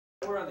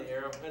We're on the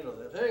air, I know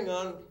that. Hang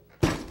on.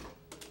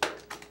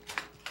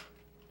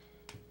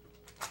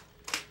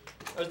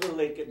 I was a little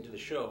late getting to the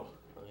show.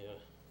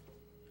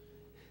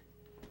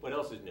 What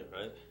else is new,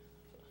 right?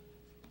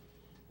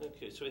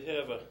 Okay, so we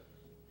have a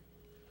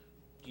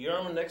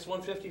Yarman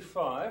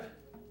X155.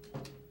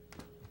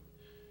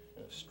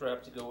 A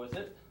strap to go with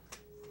it.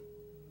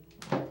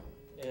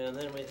 And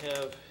then we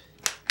have,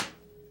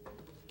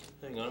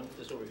 hang on, put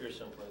this over here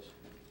someplace.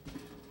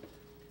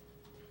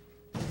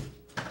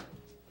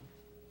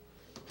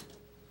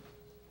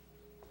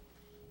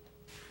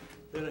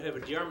 Then I have a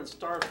Yarman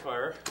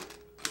Starfire.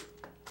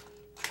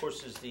 Of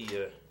course, is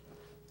the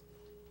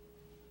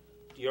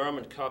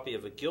Yarman copy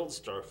of a Guild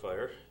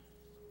Starfire.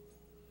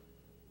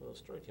 Well,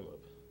 strike him up.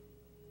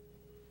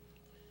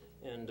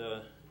 And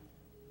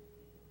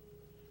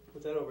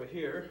put that over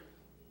here.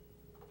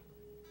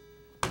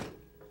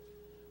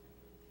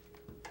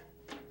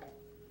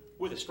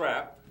 With a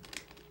strap.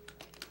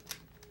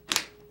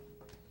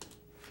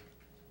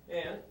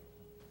 And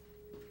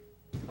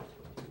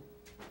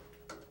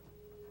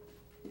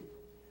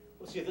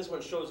let's see if this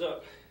one shows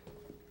up.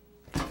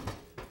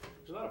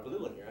 There's a lot of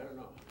blue in here, I don't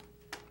know.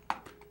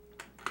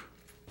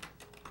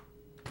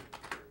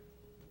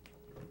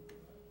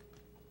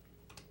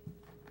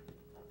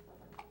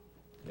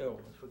 Oh,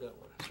 I forgot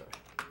one, sorry.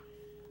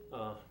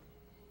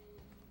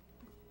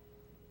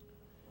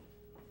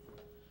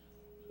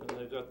 And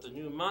I've got the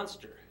new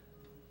Monster.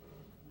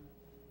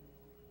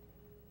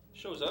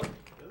 Shows up.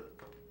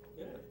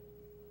 Yeah.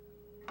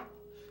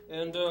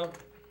 And if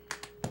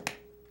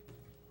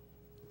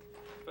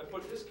I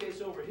put this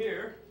case over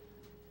here,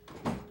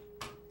 and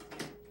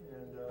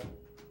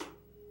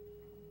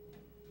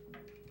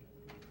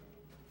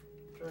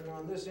turn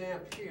on this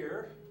amp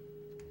here,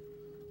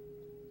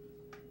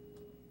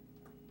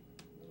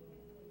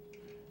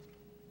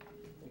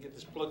 and get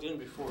this plugged in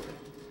before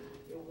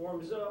it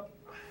warms up.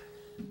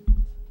 I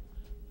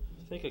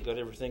think I got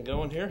everything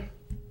going here.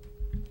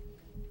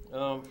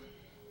 I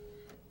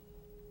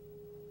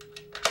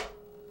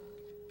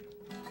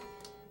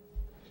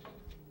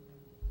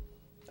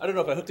don't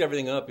know if I hooked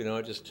everything up, you know,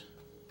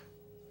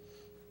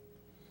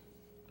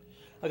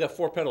 I got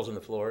 4 pedals on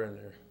the floor and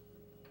they're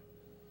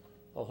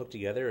all hooked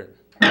together and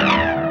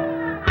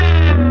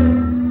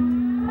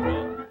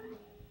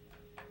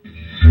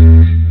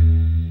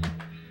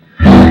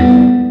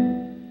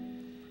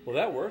well,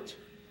 that worked.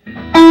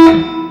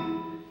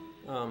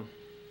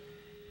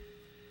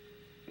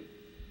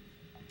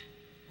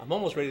 I'm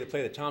almost ready to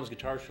play the Tom's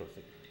Guitar Show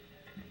thing.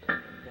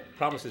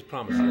 Promise is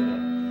promise.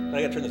 But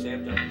I gotta turn this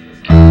amp down.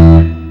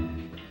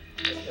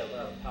 It's got a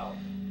lot of power.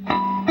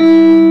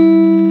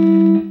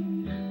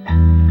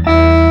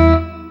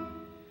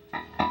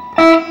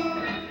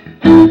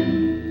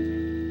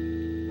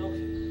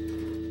 Okay.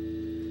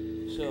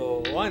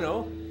 So I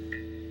know.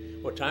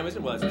 What time is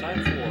it? Well, it's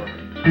time for.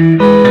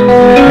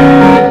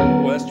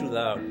 Oh, that's too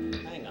loud.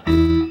 Hang on.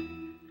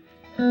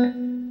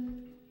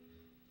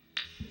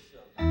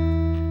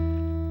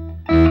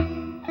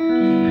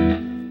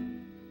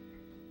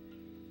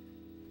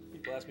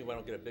 People ask me why I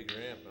don't get a bigger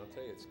amp, and I'll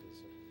tell you it's because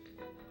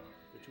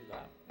they're too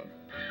loud.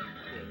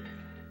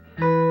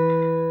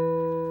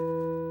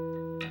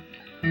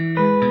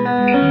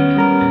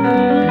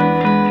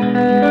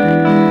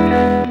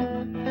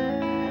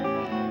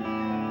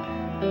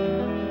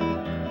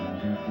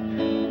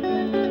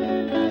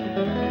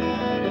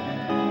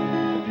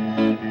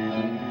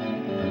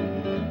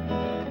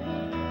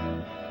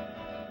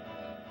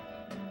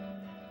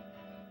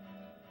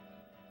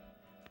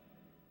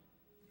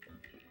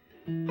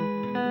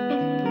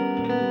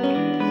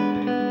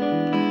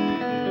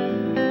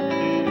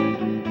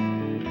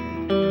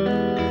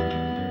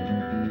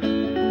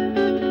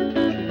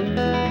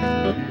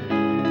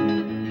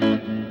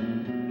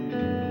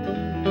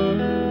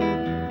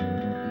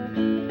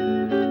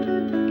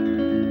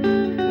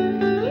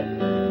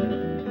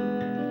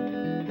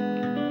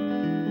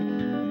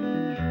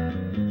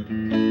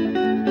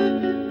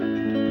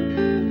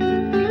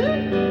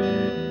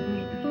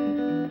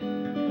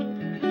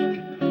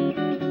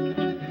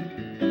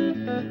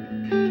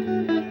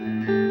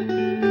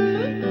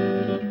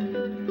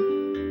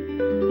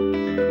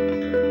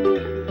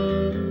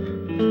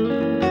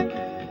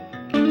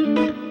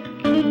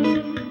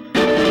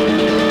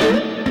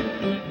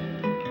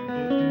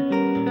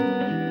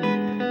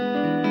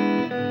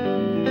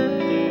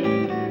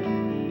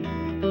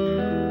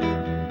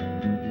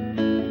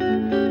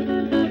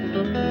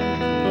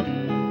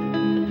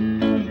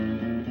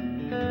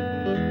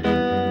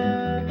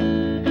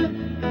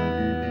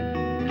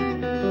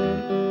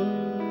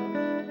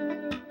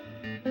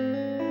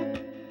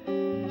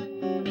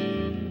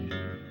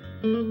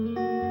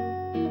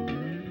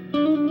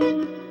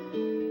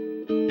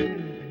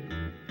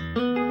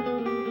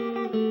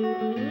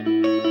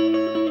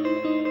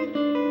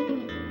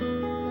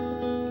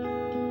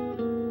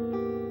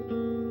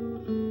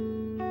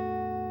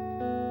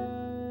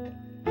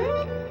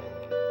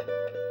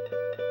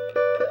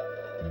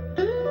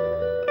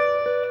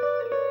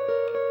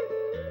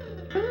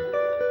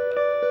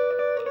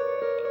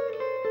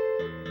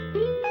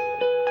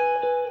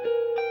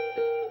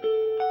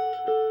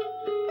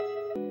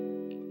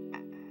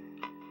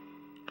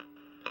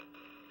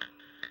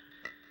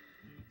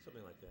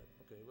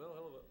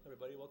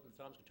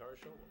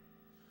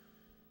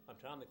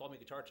 They call me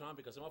Guitar Tom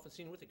because I'm often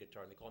seen with a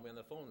guitar. And they call me on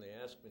the phone. They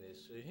ask me, they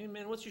say, hey,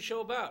 man, what's your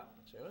show about?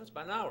 I say, well, it's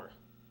about an hour.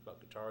 It's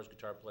about guitars,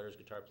 guitar players,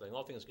 guitar playing,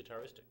 all things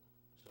guitaristic.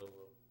 So if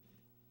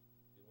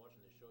you've been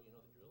watching this show, you know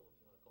the drill. If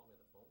you want to call me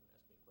on the phone,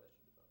 ask me a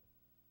question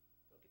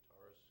about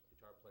guitars,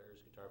 guitar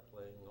players, guitar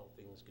playing, all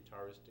things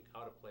guitaristic,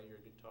 how to play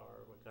your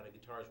guitar, what kind of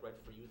guitar is right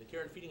for you, the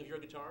care and feeding of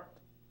your guitar.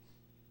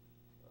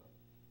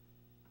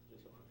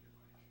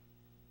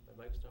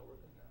 My mic's not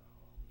working? No.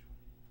 Which one?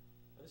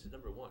 Oh, this is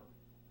number 1.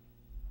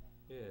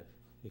 Yeah.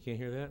 You can't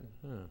hear that?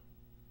 Huh.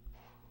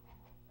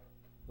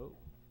 Oh.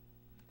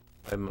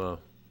 I'm,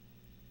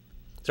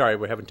 sorry,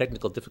 we're having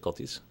technical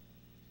difficulties.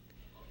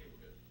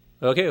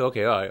 Okay, all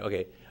right,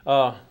 okay.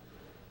 Yeah,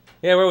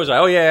 where was I?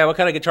 Oh, yeah, what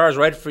kind of guitar is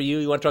right for you?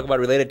 You want to talk about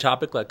a related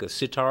topic like a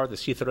sitar, the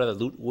cithara, the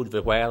lute, wood,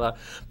 vihuela,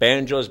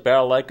 banjos,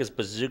 baralicas,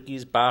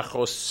 bazookas,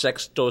 bajos,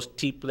 sextos,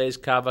 tiples,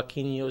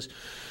 cavaquinhos,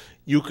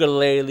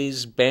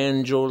 ukuleles,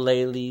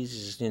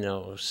 banjo-lales, you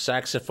know,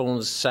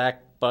 saxophones,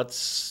 sack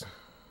butts,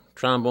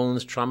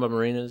 trombones,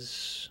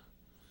 trombomarinas,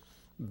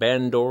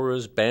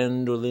 bandoras,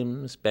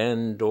 bandolims,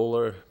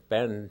 bandola,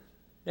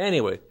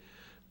 anyway,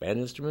 band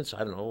instruments,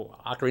 I don't know,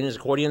 ocarinas,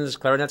 accordions,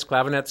 clarinets,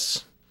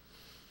 clavinets,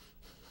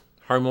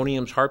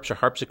 harmoniums, harps or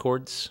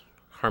harpsichords,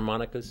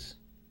 harmonicas.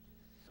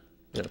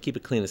 You know, keep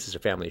it clean, this is a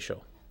family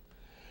show.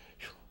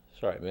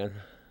 Sorry, man.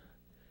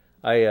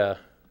 I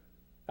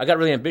got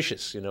really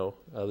ambitious, you know,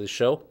 this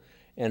show,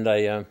 and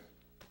I,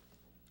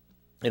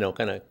 you know,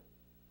 kind of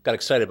got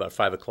excited about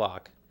 5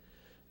 o'clock,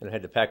 and I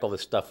had to pack all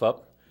this stuff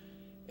up,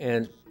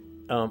 and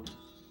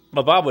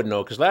Bob would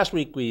know, because last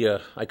week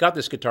I got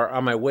this guitar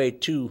on my way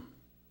to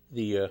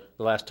the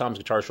last Tom's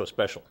Guitar Show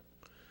special,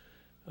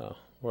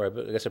 where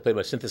I guess I played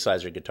my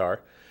synthesizer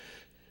guitar.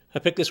 I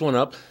picked this one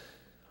up.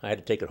 I had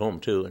to take it home,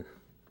 too, and,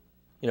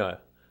 you know,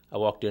 I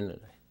walked in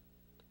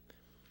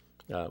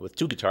with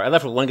 2 guitars. I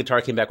left with 1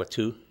 guitar, came back with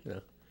 2, you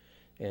know.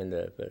 And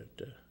but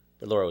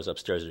Laura was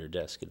upstairs at her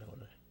desk, you know.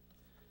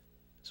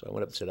 So I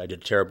went up and said I did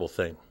a terrible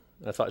thing.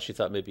 She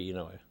thought maybe, you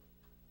know, I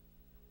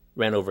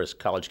ran over a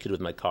college kid with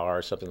my car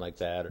or something like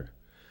that, or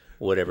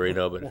whatever, you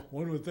know. But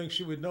one would think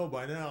she would know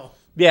by now.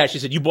 Yeah, she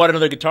said you bought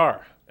another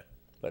guitar.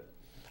 But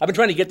I've been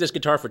trying to get this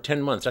guitar for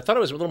 10 months. I thought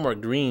it was a little more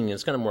green.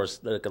 It's kind of more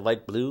like a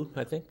light blue,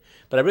 I think.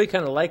 But I really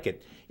kind of like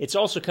it. It's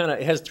also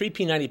it has 3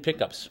 P90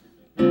 pickups,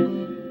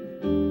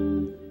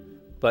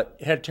 but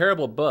it had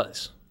terrible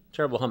buzz.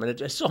 Terrible hum, and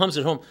it still hums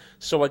at home.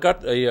 So I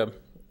got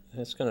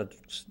it's kind of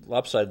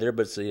lopsided there,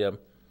 but it's a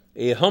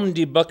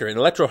humdebugger, an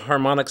Electro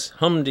Harmonics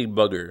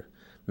humdebugger,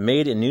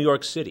 made in New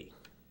York City.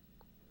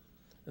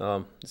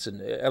 It's an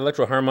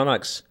Electro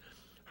Harmonics,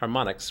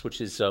 which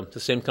is the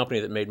same company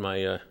that made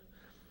my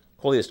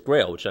Holiest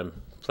Grail, which I'm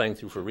playing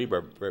through for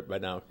reverb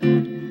right now.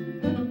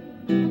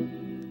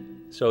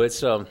 So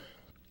it's a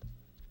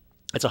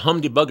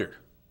humdebugger,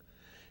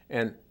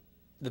 and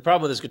the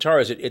problem with this guitar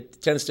is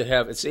it tends to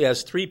have, it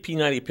has 3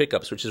 P90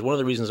 pickups, which is one of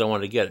the reasons I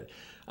wanted to get it.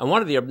 I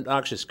wanted the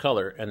obnoxious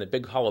color and the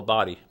big hollow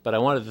body, but I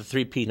wanted the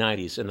 3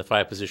 P90s and the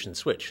 5-position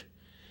switch.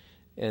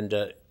 And,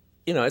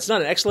 you know, it's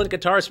not an excellent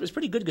guitar. It's a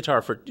pretty good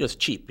guitar for just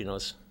cheap, you know.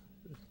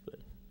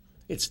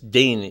 It's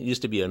Dane. It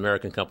used to be an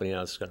American company.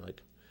 Now it's kind of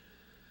like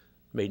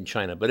made in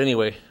China. But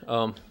anyway,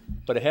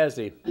 but it has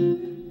the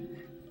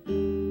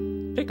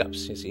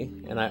pickups, you see.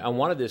 And I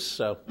wanted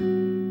this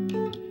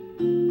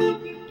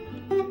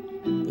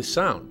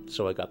sound,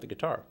 so I got the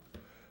guitar.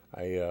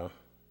 I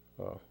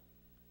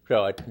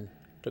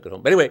took it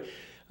home. But anyway,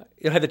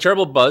 it had the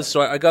terrible buzz,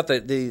 so I got the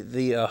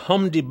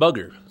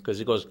humdebugger, because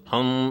it goes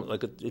hum,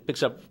 like it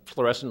picks up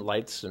fluorescent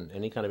lights and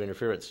any kind of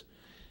interference,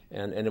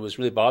 and it was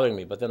really bothering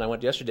me. But then I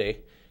went yesterday,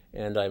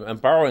 and I'm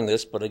borrowing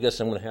this, but I guess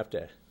I'm going to have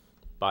to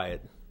buy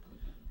it.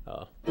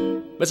 But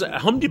a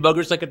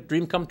humdebugger is like a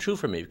dream come true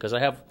for me, because I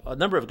have a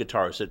number of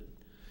guitars that, you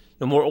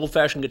know, more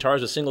old-fashioned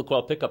guitars with single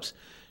coil pickups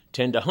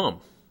tend to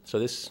hum. So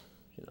this,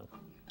 you know,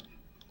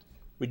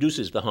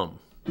 reduces the hum.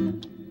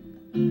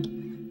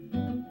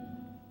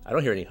 I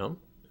don't hear any hum.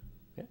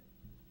 Yeah.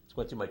 It's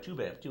going through my tube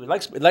amp too. It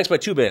likes my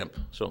tube amp.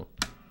 So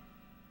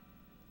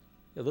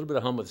a little bit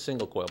of hum with a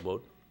single coil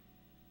mode.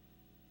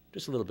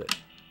 Just a little bit.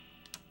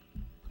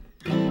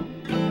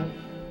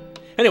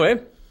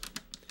 Anyway,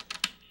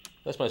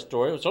 that's my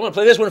story. So I'm going to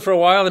play this one for a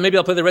while, then maybe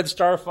I'll play the Red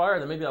Starfire,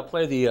 and then maybe I'll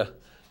play the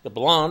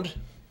Blonde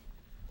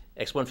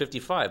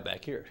X155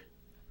 back here.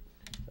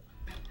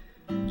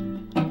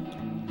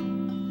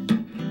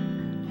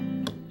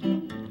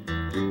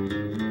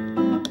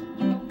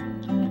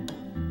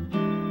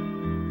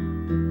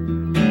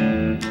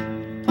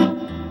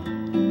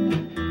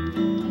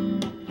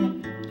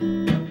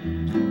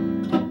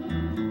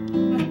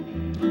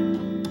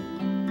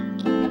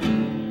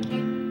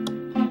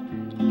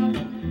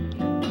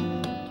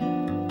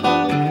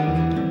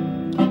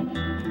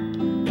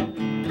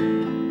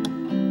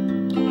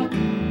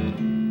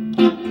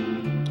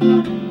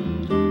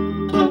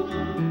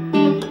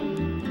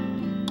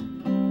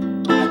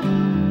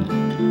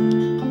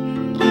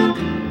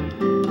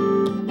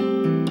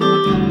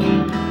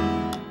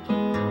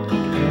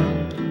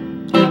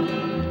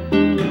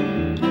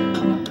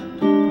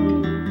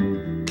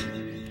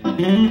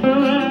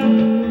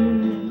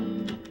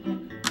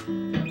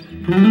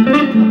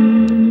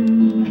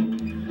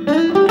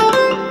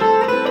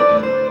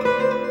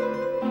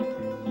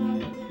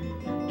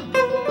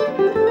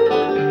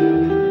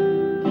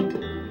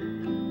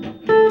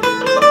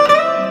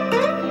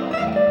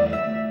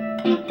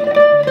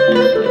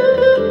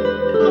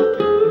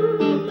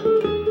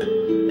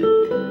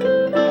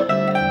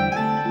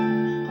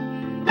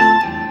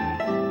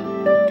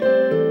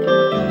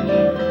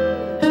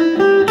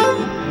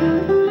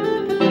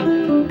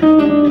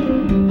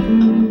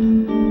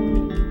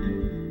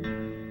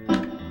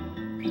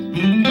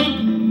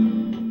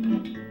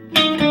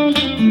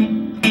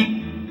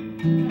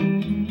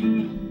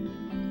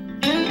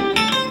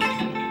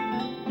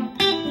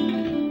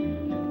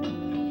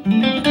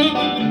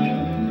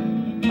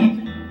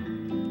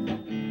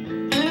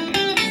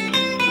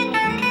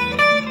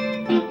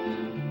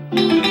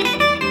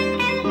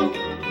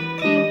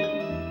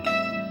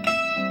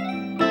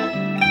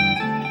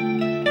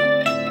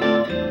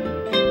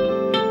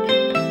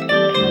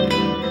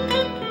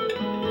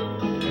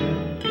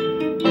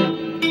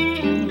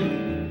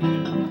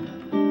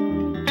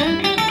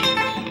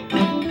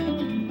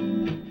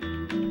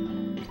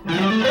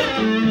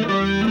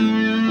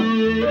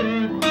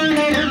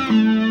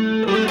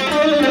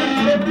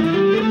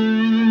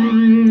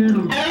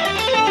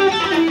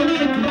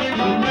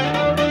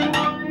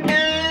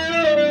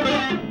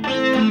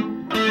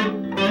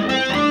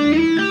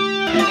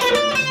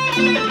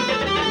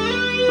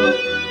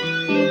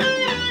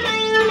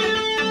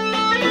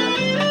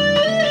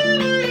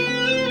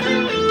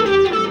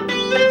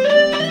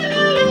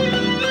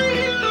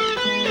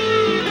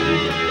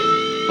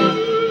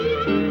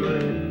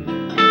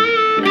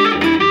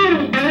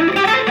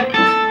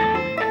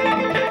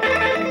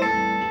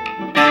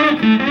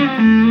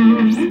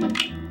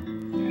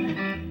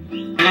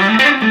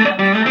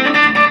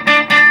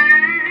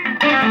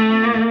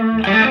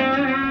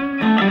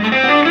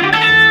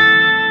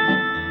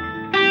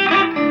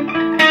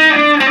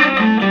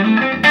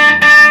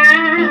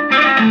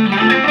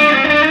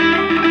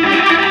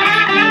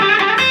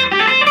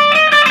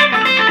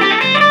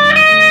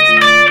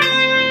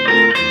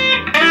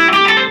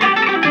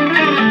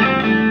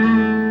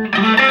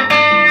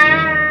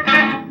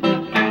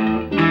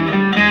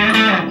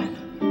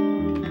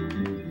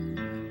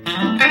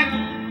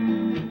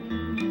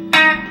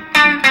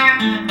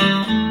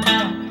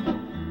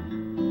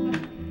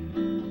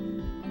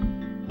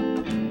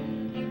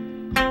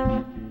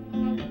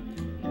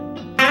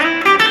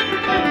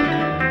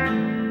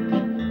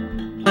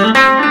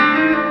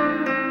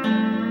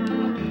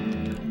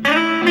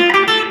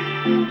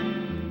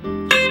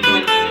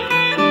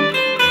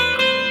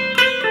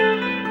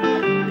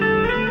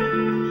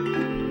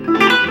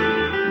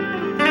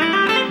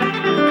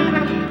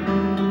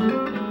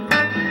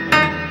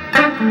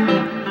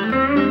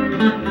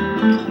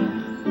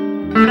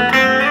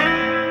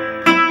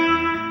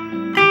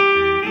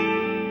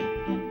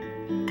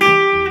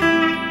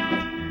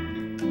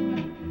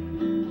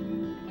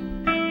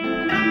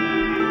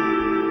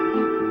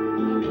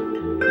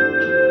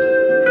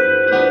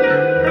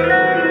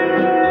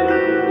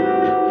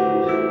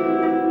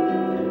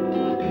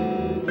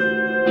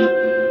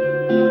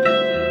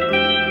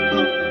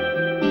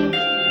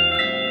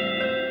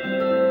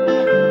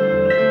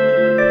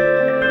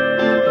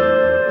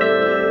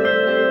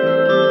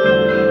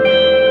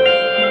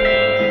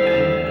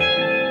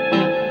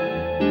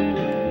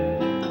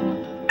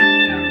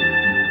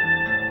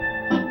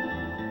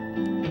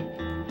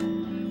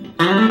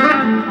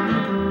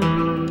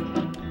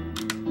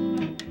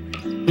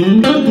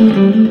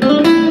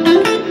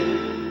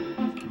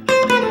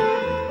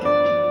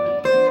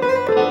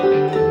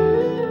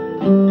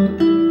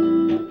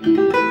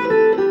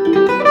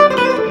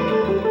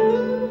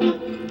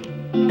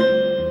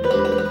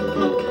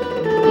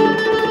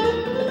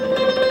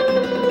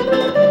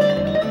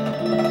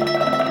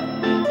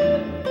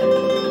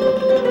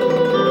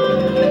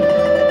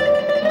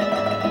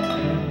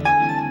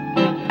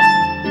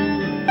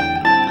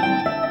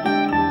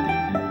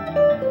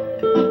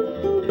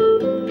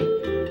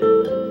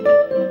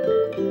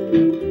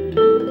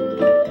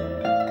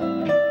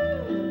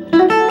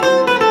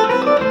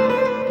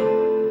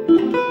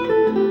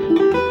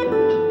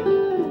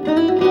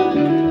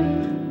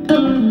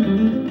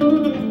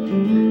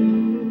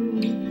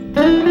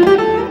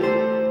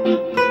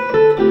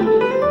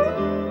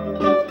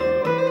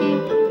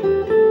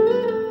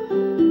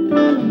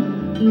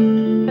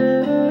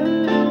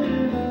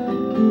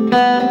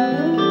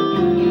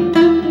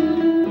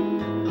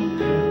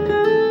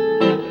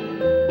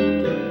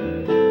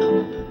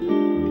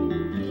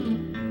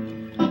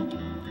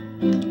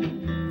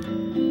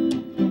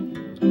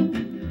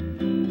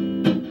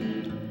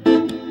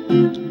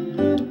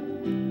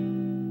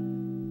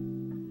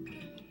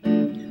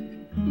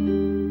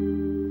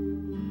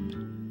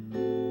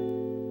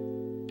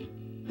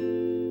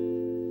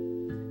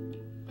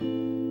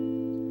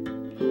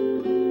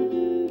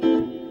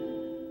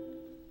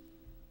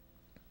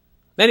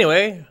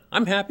 Anyway,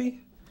 I'm happy.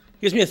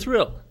 Gives me a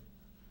thrill.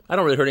 I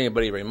don't really hurt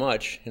anybody very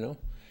much, you know.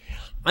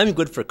 I'm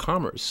good for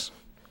commerce.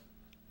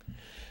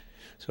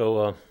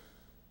 So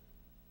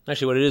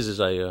Actually, what it is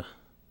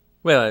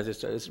well,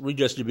 it's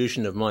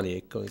redistribution of money.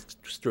 It goes,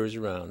 stirs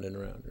around and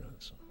around and around.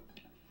 So.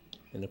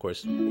 And of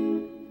course,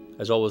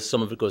 as always,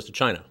 some of it goes to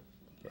China.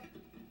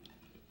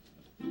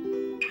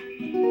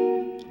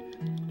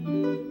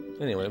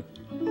 Anyway,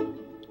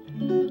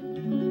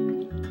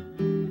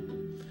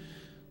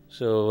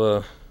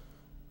 so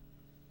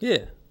yeah,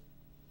 I've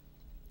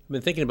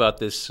been thinking about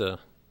this.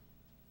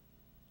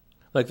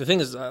 Like the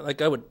thing is,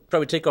 like I would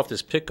probably take off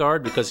this pick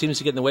guard because it seems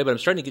to get in the way, but I'm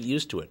starting to get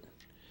used to it.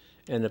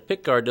 And the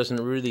pick guard doesn't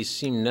really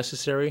seem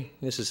necessary.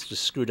 This is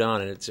just screwed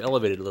on and it's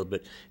elevated a little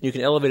bit. You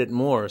can elevate it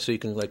more so you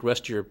can like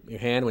rest your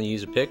hand when you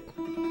use a pick.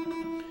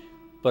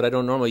 But I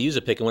don't normally use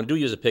a pick, and when I do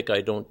use a pick,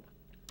 I don't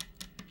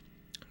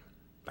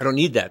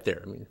need that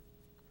there. I mean,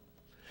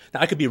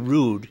 now I could be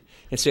rude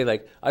and say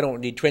like I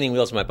don't need training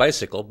wheels on my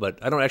bicycle, but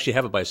I don't actually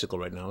have a bicycle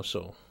right now,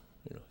 so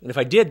And if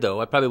I did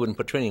though, I probably wouldn't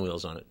put training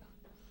wheels on it.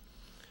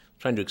 I'm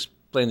trying to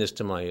explain this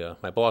to my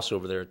my boss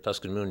over there at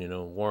Tuscan Moon,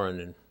 Warren,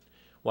 and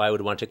why I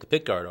would want to take the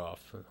pick guard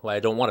off, why I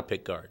don't want a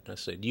pick guard. And I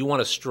said, "Do you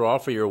want a straw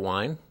for your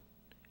wine?"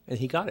 And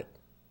he got it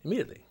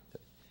immediately.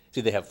 See,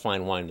 they have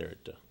fine wine there.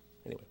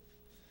 Anyway.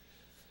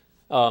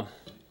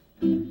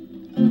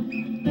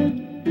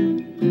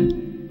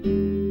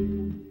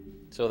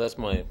 So that's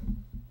my...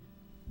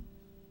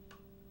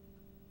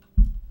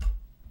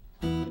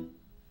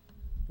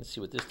 Let's see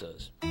what this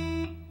does.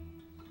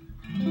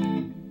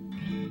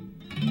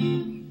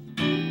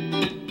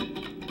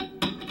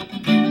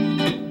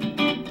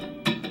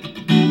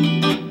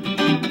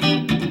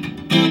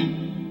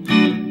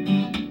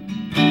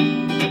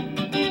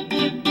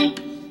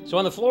 So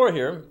on the floor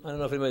here, I don't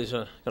know if anybody's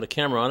got a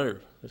camera on it or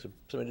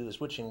somebody do the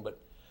switching, but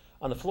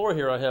on the floor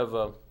here I have,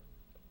 of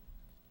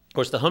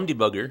course, the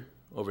humdebugger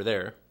over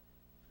there.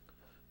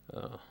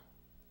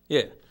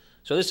 Yeah,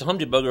 so this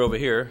humdebugger over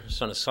here,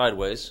 it's on a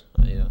sideways,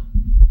 but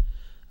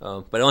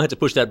I only have to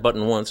push that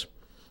button once.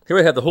 Here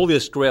I have the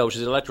Holiest Grail, which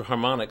is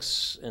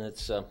electro-harmonics, and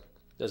it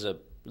does a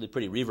really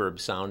pretty reverb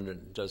sound.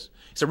 And it's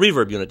a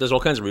reverb unit. It does all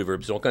kinds of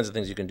reverbs, all kinds of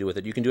things you can do with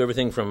it. You can do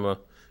everything from, let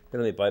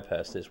me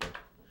bypass this one.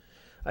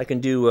 I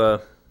can do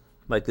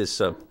like this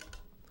wait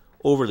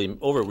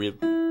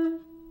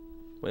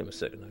a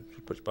second, I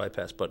should push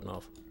bypass button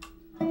off.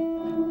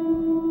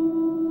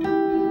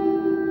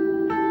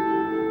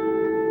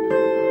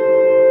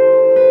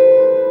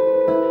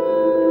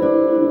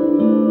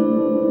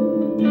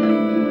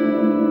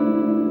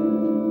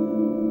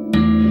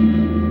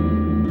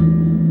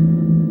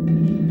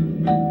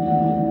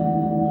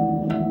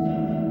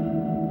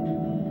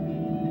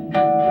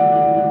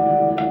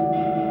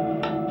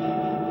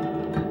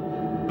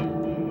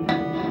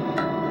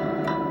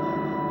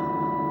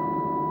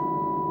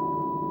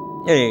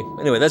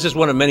 Anyway, that's just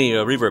one of many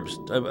reverbs.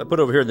 I put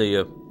over here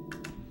the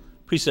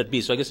preset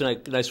B, so I guess a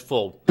nice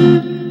full,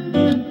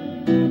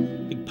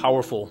 big,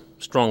 powerful,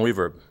 strong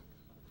reverb.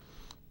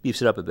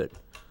 Beefs it up a bit.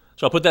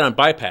 So I'll put that on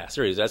bypass.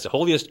 There it is. That's the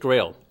Holiest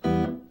Grail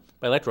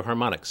by Electro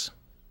Harmonics.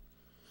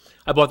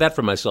 I bought that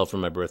for myself for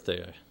my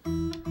birthday.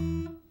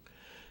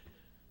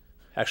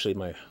 Actually,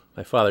 my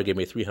father gave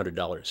me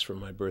 $300 for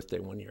my birthday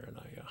one year, and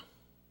it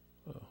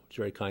was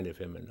very kind of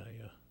him. And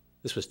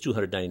this was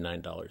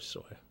 $299,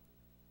 so I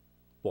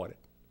bought it.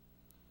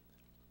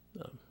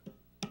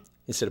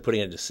 Instead of putting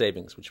it into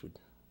savings, which would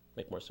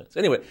make more sense.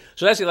 Anyway,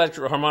 so that's the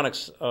Electro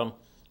Harmonics.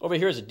 Over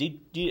here is a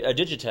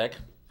Digitech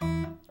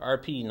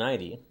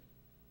RP90,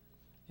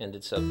 and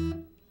it's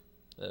on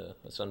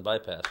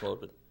bypass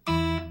mode. But,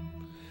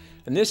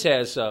 and this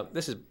is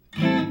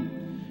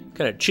kind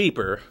of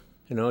cheaper,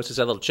 it's just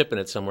got a little chip in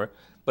it somewhere,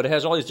 but it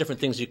has all these different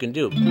things you can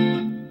do.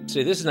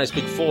 See, this is a nice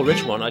big full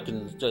rich one. I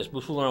can just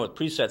fool around with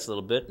presets a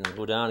little bit and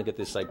go down and get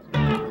this like...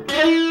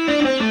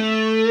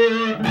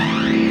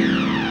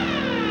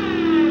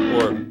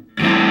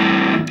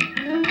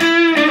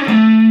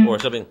 Or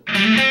something.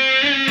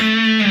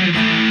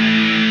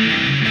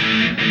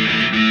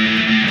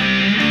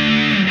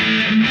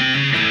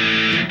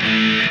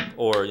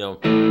 Or,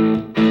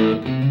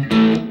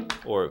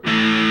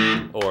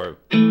 or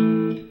I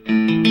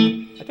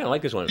kind of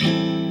like this one. I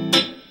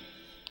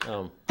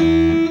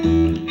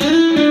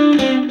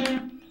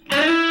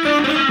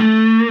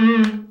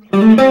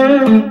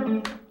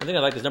think I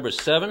like this number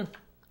 7.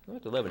 I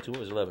like 11 too.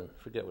 What was 11? I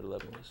forget what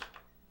 11 was.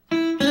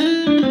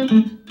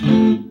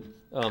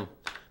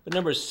 But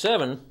number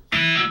 7,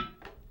 I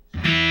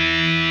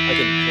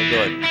can go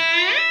ahead.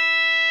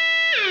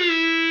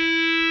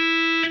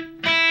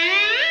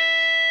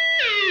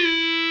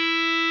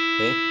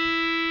 Okay.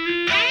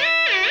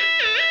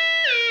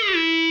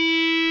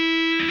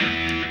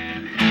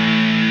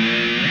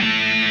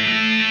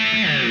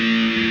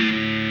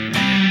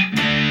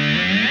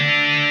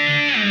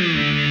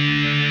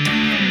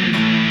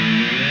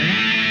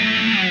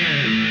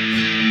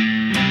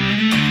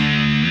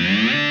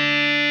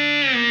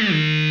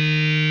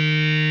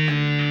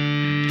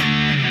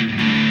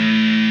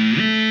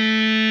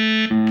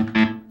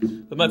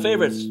 But my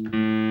favorites,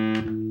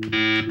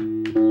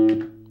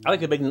 I like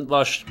the big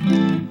lush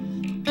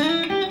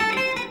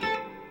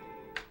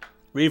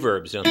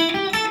reverbs.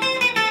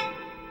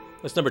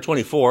 That's number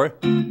 24.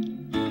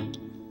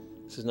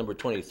 This is number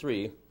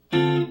 23.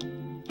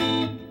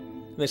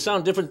 They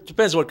sound different.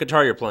 Depends on what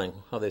guitar you're playing,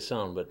 how they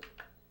sound, but.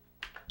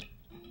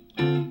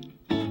 Yeah.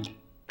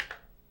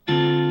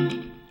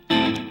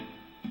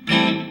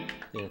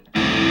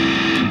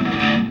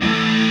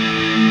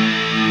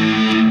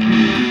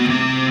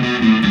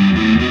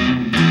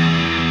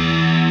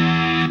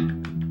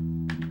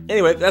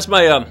 Anyway, that's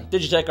my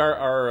Digitech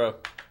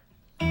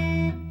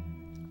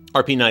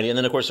RP90, and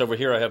then of course over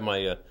here I have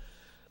my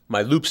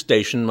my loop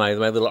station, my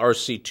little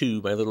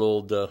RC2, my little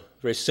old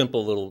very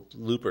simple little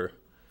looper.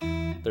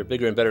 They're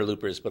bigger and better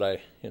loopers, but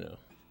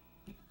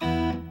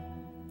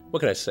what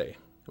can I say?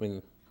 I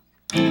mean,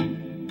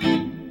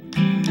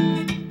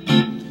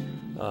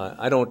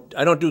 I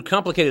don't do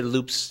complicated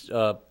loops.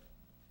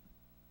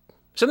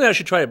 Something I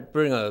should try to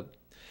bring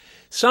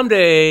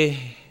someday,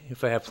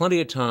 if I have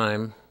plenty of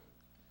time.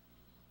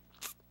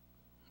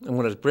 I'm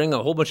going to bring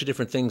a whole bunch of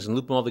different things and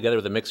loop them all together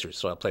with a mixer.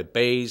 So I'll play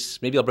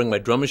bass. Maybe I'll bring my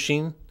drum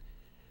machine.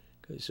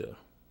 Because,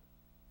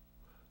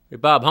 hey,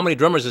 Bob, how many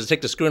drummers does it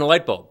take to screw in a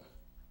light bulb?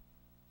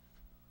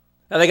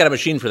 Oh, they got a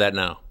machine for that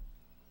now.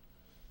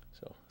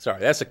 So, sorry,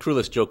 that's the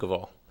cruelest joke of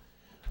all.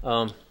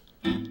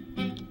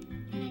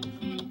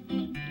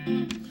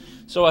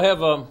 So I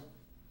have,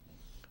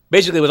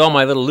 basically with all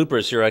my little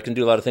loopers here, I can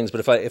do a lot of things.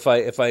 But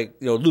if I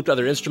looped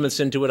other instruments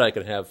into it, I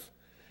could have...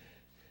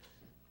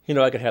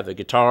 I could have the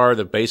guitar,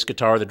 the bass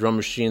guitar, the drum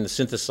machine, the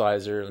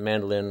synthesizer, the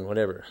mandolin,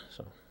 whatever.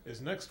 So.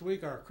 Is next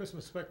week our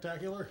Christmas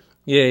spectacular?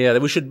 Yeah.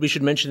 We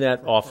should mention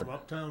that often. From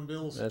Uptown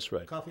Bill's That's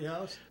right. Coffee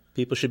House?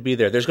 People should be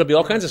there. There's going to be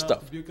all kinds of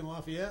stuff. South Dubuque and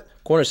Lafayette?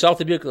 Corner South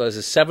Dubuque. Is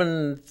it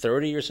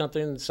 7:30 or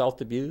something? South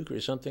Dubuque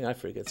or something? I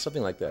forget.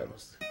 Something like that.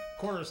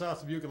 Corner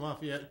South Dubuque and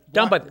Lafayette.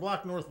 Down by the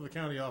block north of the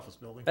county office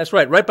building. That's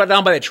right. Right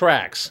down by the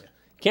tracks.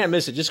 Can't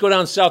miss it. Just go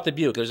down South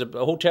Dubuque. There's a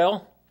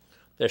hotel.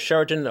 The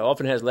Sheraton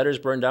often has letters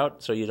burned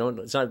out, so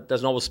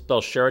doesn't always spell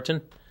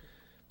Sheraton.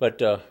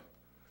 But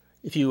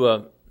if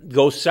you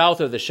go south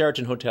of the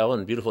Sheraton Hotel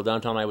in beautiful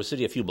downtown Iowa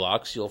City a few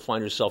blocks, you'll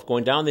find yourself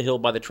going down the hill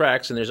by the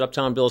tracks, and there's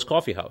Uptown Bill's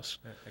Coffee House.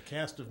 A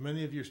cast of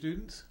many of your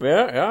students?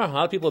 Yeah. A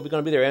lot of people are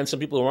going to be there, and some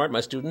people who aren't my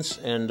students.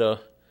 And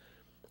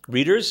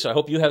readers, I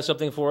hope you have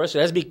something for us. It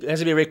has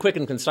to be very quick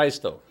and concise,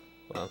 though.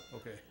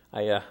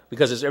 Okay.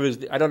 Because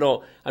I don't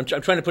know. I'm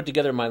trying to put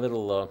together my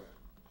little...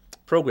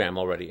 program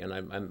already, and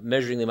I'm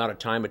measuring the amount of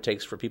time it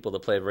takes for people to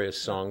play various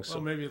songs.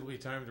 Well, maybe it'll be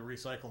time to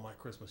recycle my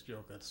Christmas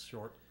joke. That's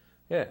short.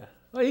 Yeah.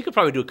 Well, you could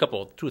probably do 2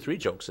 or 3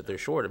 jokes if they're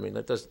short. I mean,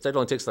 that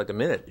only takes like a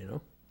minute,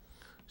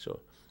 So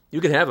you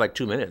can have like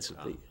 2 minutes.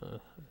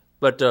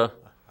 But I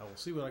will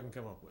see what I can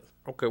come up with.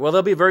 Okay. Well,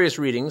 there'll be various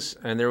readings,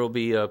 and there will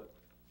be a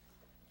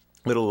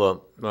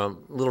little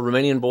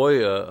Romanian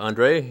boy,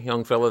 Andre,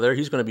 young fellow there.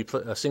 He's going to be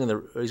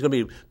he's going to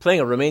be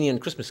playing a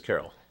Romanian Christmas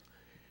carol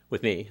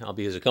with me. I'll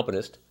be his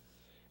accompanist.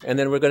 And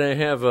then we're going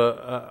to have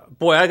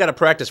boy, I got to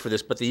practice for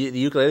this, but the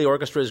ukulele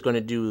orchestra is going to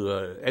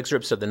do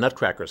excerpts of the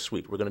Nutcracker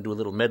Suite. We're going to do a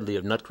little medley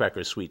of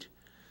Nutcracker Suite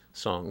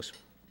songs.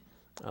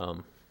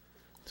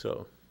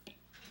 So.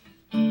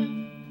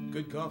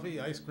 Good coffee,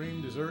 ice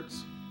cream,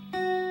 desserts.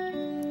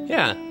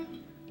 Yeah.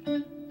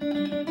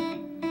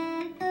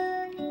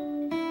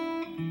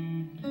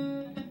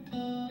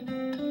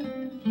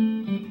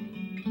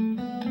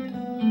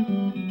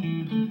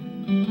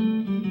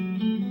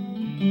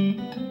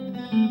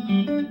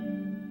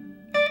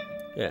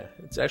 Yeah,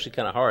 it's actually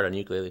kind of hard on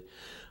ukulele.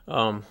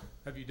 Have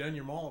you done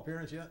your mall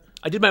appearance yet?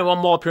 I did my one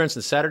mall appearance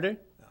on Saturday.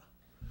 Yeah.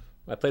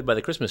 I played by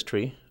the Christmas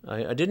tree.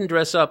 I didn't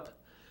dress up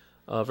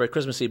very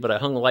Christmassy, but I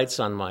hung lights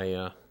on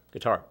my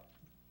guitar.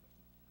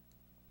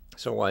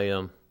 So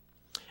I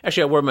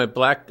wore my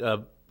black,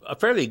 a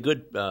fairly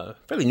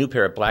new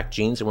pair of black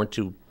jeans. They weren't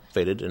too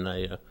faded, and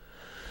a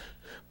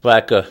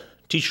black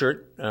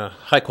T-shirt,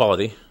 high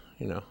quality.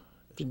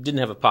 Didn't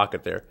have a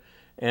pocket there,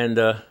 and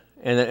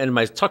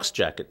my tux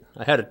jacket.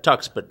 I had a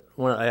tux, but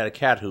I had a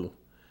cat who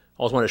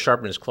always wanted to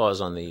sharpen his claws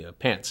on the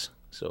pants,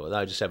 so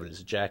I just have it as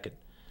a jacket.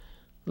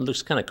 It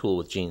looks kind of cool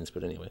with jeans,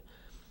 but anyway.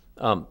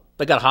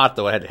 It got hot,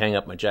 though. I had to hang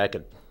up my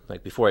jacket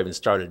like before I even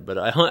started, but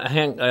I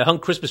hung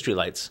Christmas tree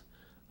lights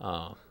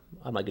on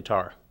my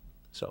guitar.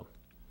 So,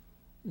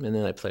 and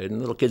then I played, and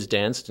little kids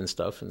danced and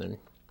stuff, and then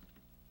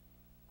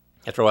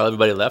after a while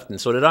everybody left,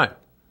 and so did I.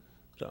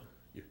 So.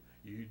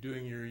 You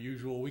doing your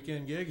usual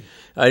weekend gig?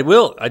 I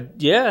will.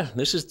 Yeah,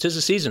 tis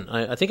the season.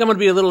 I think I'm going to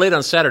be a little late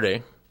on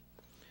Saturday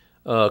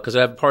because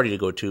I have a party to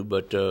go to.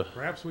 But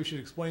perhaps we should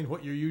explain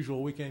what your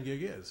usual weekend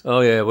gig is.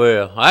 Oh yeah,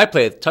 well, I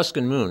play at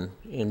Tuscan Moon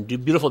in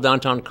beautiful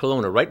downtown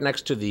Kelowna, right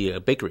next to the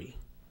bakery.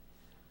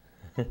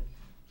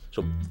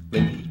 So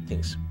many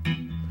things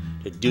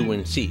to do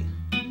and see,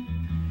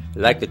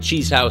 like the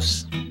cheese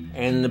house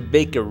and the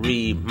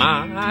bakery,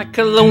 my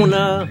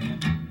Kelowna.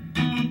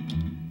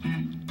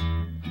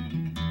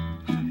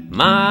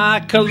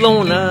 My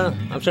Kelowna.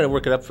 I'm trying to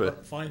work it up for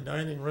fine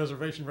dining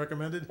reservation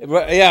recommended.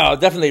 Yeah,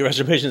 definitely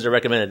reservations are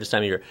recommended this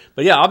time of year.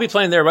 But yeah, I'll be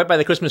playing there right by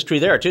the Christmas tree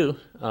there too.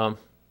 Friday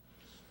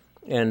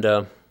and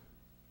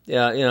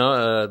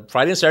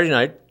Saturday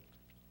night.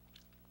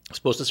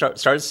 Supposed to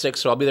start at 6,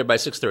 so I'll be there by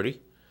 6:30.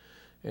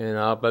 and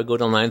I'll probably go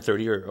till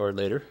 9:30 or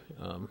later.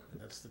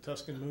 That's the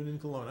Tuscan Moon in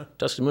Kelowna.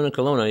 Tuscan Moon in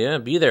Kelowna, yeah,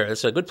 be there.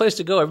 It's a good place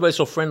to go. Everybody's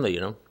so friendly,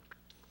 you know.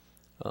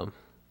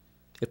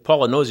 If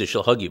Paula knows you,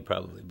 she'll hug you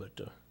probably. But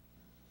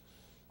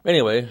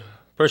anyway,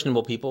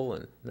 personable people,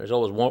 and there's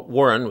always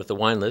Warren with the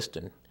wine list,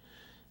 and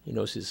he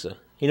knows his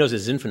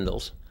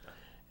Zinfandels,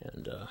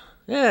 and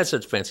yeah, it's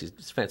a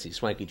fancy,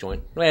 swanky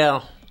joint.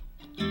 Well,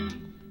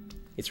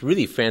 it's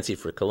really fancy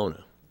for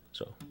Kelowna,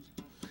 so.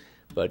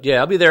 But yeah,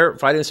 I'll be there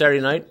Friday and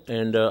Saturday night,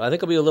 and I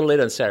think I'll be a little late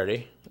on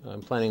Saturday.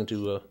 I'm planning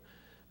to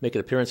make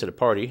an appearance at a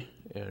party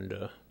and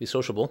be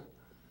sociable,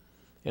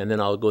 and then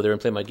I'll go there and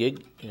play my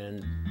gig,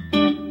 and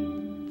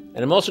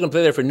I'm also going to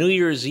play there for New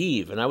Year's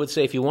Eve. And I would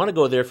say if you want to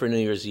go there for New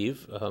Year's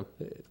Eve,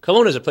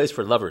 Kelowna is a place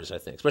for lovers, I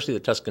think, especially the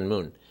Tuscan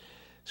Moon.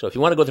 So if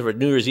you want to go there for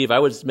New Year's Eve, I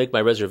would make my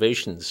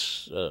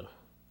reservations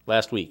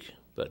last week,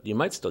 but you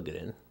might still get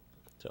in,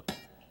 so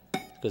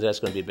because that's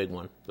going to be a big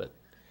one. But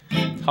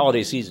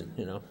holiday season,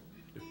 you know.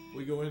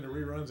 We go into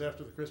reruns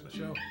after the Christmas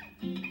show?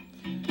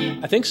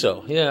 I think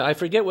so. Yeah, I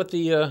forget what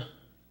the.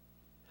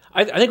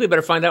 I think we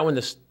better find out when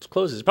this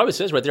closes. It probably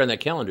says right there on that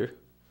calendar.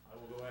 I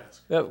will go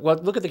ask. Well,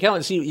 look at the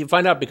calendar. See, you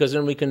find out because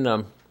then we can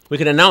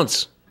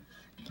announce.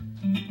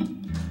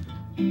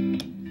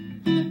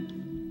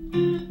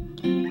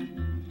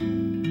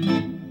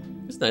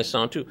 It's a nice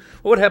sound too.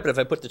 What would happen if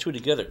I put the two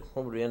together?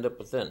 What would we end up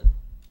with then?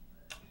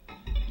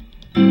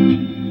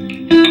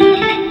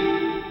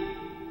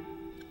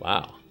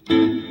 Wow.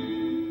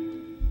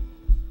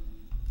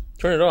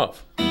 Turn it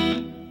off.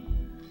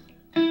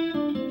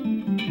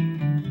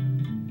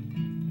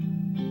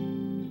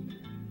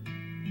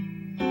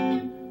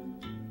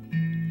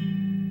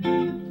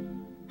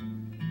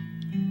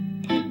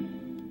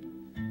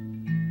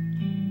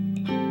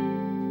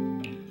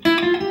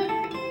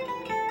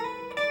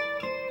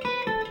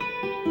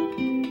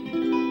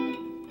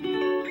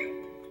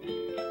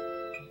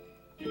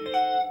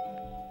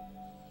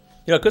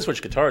 You know, I could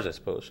switch guitars, I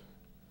suppose.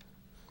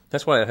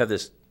 That's why I have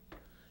this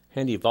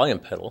handy volume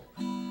pedal,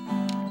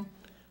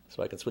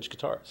 so I can switch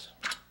guitars.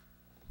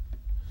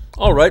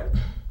 All right,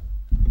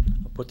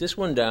 I'll put this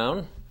one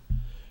down.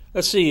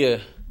 Let's see,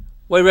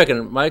 what do you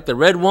reckon, Mike, the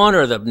red one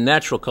or the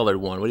natural colored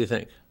one? What do you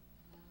think?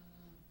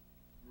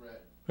 Red.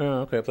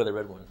 Oh, okay, I'll play the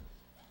red one.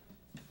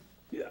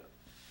 Yeah.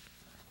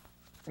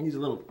 He's a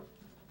little...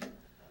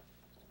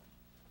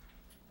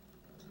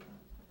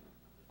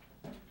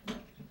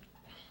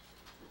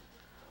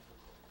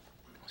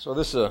 So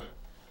this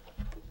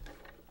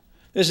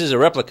is a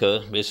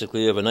replica,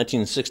 basically, of a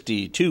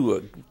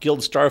 1962 Guild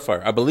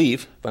Starfire, I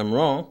believe. If I'm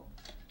wrong,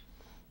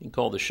 you can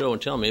call the show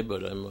and tell me,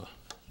 but I'm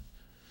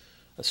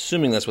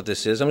assuming that's what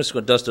this is. I'm just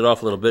going to dust it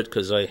off a little bit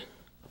because I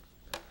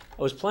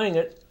was playing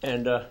it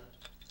and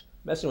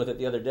messing with it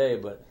the other day,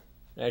 but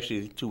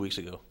actually 2 weeks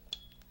ago.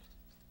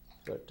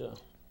 But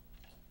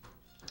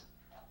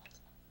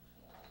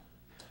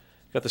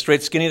got the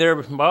straight skinny there,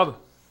 Bob?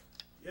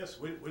 Yes,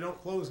 we don't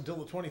close until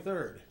the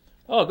 23rd.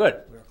 Oh,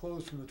 good. We are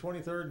closed from the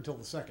 23rd until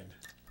the 2nd.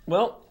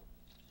 Well,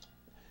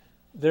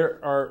 there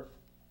are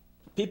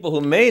people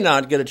who may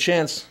not get a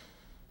chance.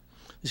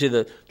 You see,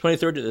 the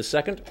 23rd to the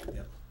 2nd?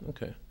 Yep.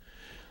 Okay.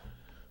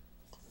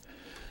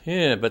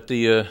 Yeah, but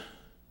the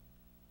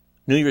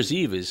New Year's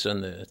Eve is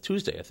on the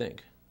Tuesday, I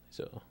think.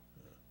 So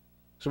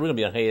we're going to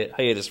be on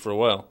hiatus for a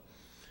while.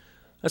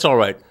 That's all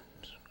right.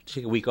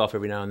 Take a week off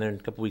every now and then, a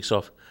couple weeks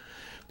off.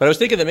 But I was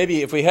thinking that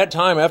maybe if we had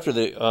time after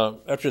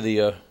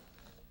the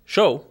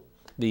show,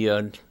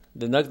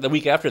 the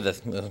week after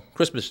the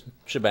Christmas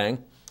shebang,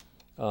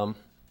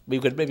 we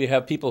could maybe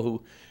have people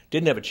who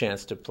didn't have a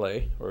chance to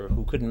play or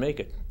who couldn't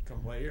make it. Come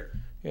play here.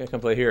 Yeah, come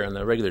play here on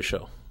the regular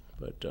show.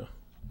 But,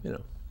 you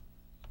know,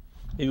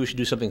 maybe we should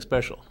do something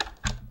special.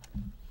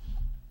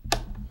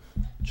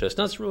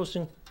 Chestnuts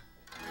roasting.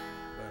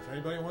 But if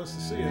anybody wants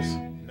to see us,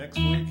 next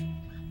week,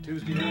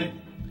 Tuesday night,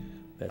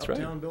 That's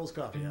Uptown right. Bill's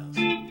Coffee House.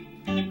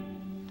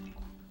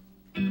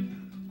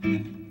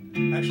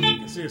 Actually, you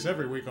can see us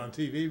every week on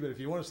TV, but if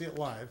you want to see it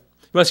live,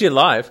 You want to see it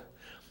live?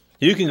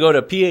 You can go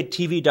to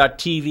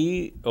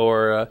patv.tv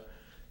or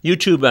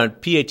YouTube on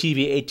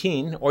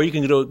PATV18, or you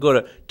can go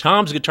to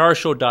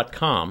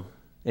tomsguitarshow.com,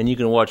 and you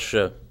can watch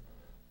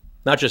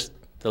not just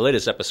the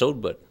latest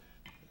episode, but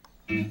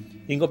you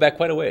can go back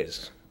quite a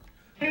ways.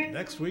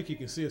 next week you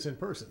can see us in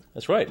person.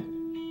 That's right.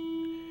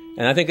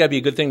 And I think that'd be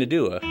a good thing to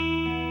do.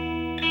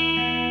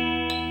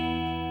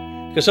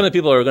 Because some of the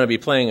people who are going to be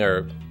playing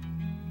are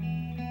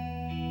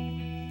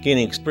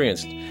gaining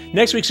experience.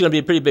 Next week's going to be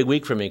a pretty big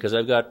week for me because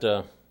I've got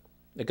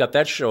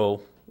that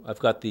show. I've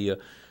got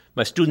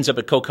my students up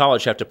at Coe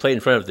College have to play in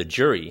front of the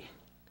jury,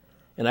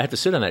 and I have to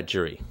sit on that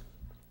jury.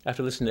 I have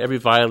to listen to every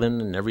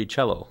violin and every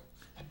cello,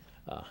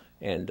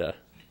 and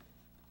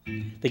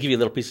they give you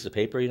little pieces of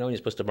paper, you know, and you're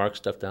supposed to mark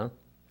stuff down.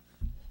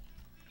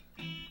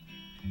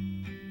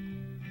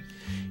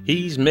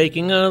 He's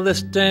making a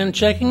list and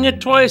checking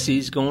it twice.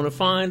 He's going to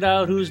find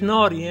out who's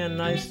naughty and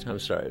nice. I'm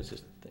sorry, I was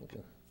just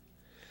thinking.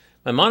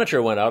 My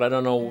monitor went out. I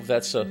don't know if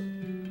that's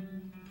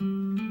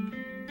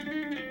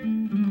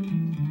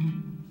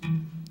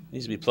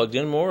needs to be plugged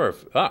in more. Or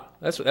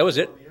that was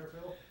it.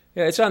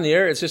 Yeah, it's on the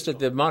air. It's just that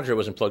the monitor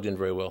wasn't plugged in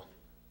very well.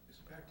 Is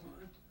it back on?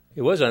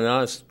 It was on.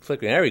 Now it's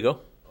flickering. There we go.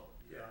 Oh,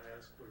 yeah, I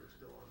asked if we were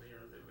still on the air.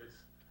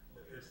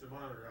 It's the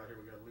monitor out here.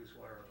 We got a loose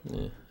wire on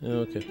the Yeah.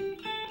 Okay.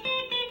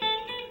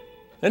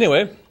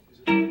 Anyway,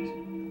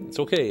 it's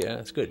okay. Yeah,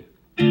 it's good.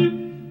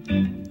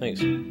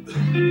 Thanks.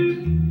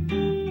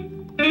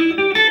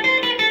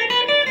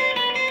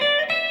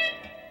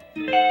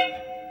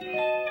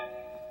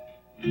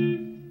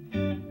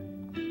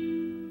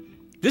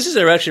 This is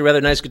actually a rather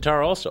nice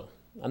guitar also.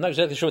 I'm not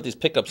exactly sure what these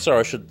pickups are.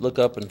 I should look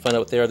up and find out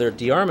what they are. They're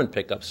DeArmond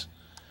pickups.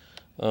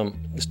 The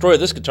story of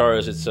this guitar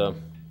is it's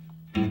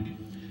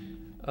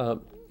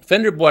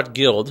Fender bought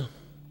Guild,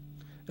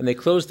 and they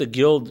closed the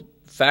Guild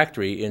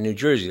factory in New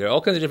Jersey. There are all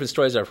kinds of different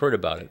stories I've heard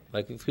about it.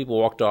 Like people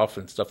walked off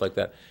and stuff like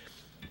that.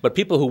 But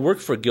people who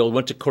worked for Guild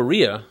went to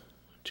Korea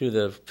to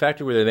the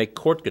factory where they make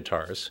court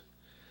guitars,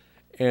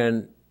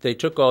 and they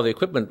took all the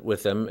equipment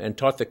with them and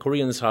taught the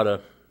Koreans how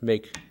to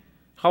make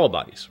hollow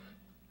bodies.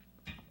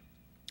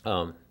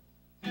 And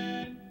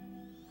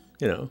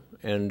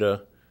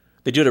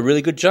they did a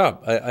really good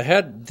job. I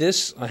had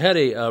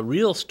a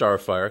real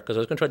Starfire because I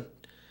was going to try.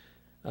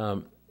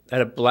 I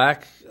had a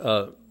black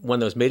one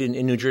that was made in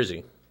New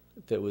Jersey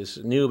that was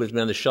new, but it's been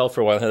on the shelf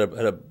for a while. It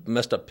had a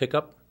messed up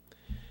pickup.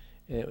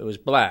 It was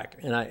black,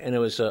 and it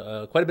was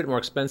quite a bit more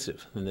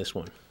expensive than this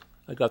one.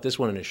 I got this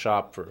one in a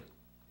shop for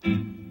I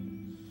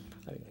think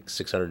like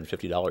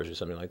 $650 or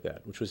something like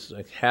that, which was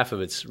like half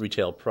of its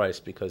retail price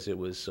because it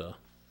was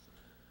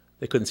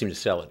they couldn't seem to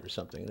sell it or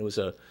something. It was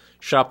a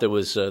shop that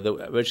was that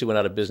eventually went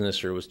out of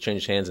business or was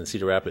changed hands in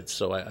Cedar Rapids.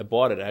 So I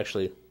bought it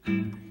actually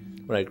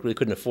when I really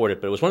couldn't afford it.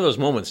 But it was one of those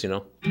moments, you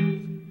know.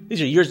 This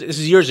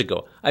is years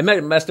ago. I might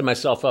have messed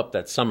myself up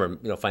that summer,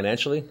 you know,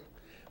 financially,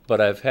 but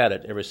I've had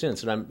it ever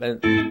since, and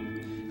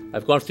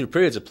I've gone through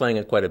periods of playing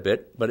it quite a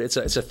bit. But it's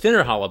a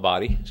thinner hollow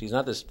body. So it's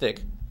not this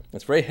thick.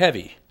 It's very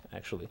heavy,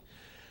 actually.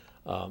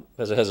 It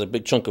has a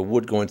big chunk of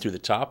wood going through the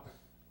top,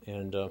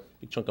 and a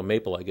big chunk of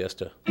maple, I guess,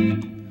 to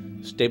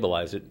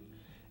stabilize it.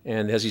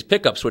 And it has these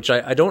pickups, which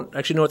I don't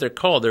actually know what they're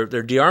called. They're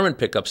DeArmond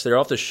pickups. They're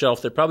off the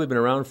shelf. They've probably been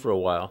around for a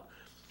while.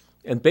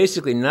 And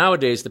basically,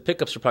 nowadays, the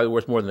pickups are probably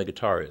worth more than the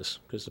guitar is,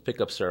 because the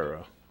pickups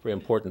are very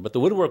important. But the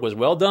woodwork was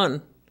well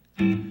done.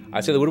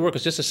 I'd say the woodwork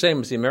was just the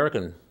same as the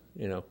American,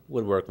 you know,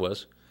 woodwork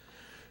was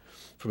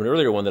from an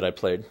earlier one that I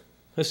played.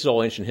 This is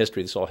all ancient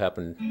history. This all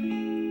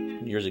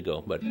happened years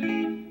ago. But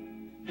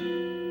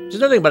there's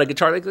another thing about a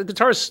guitar. Like the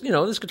guitar is, you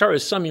know, this guitar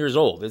is some years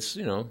old. It's,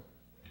 you know,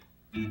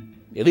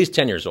 at least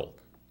 10 years old,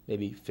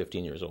 maybe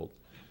 15 years old.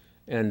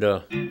 And,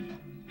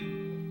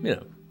 you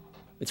know,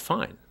 it's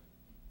fine.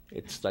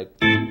 It's like,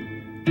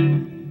 and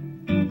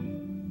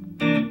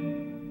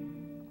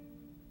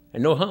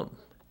no hum.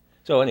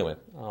 So anyway,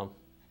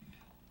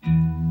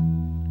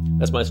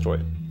 that's my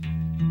story.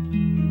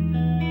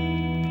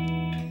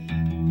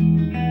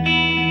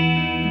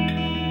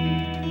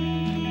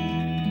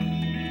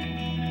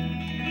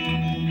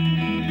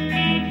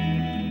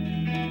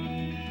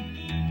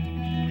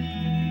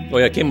 Oh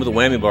yeah, it came with a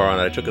whammy bar on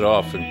it. I took it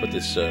off and put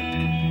this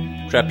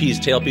trapeze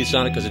tailpiece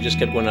on it because it just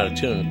kept going out of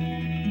tune.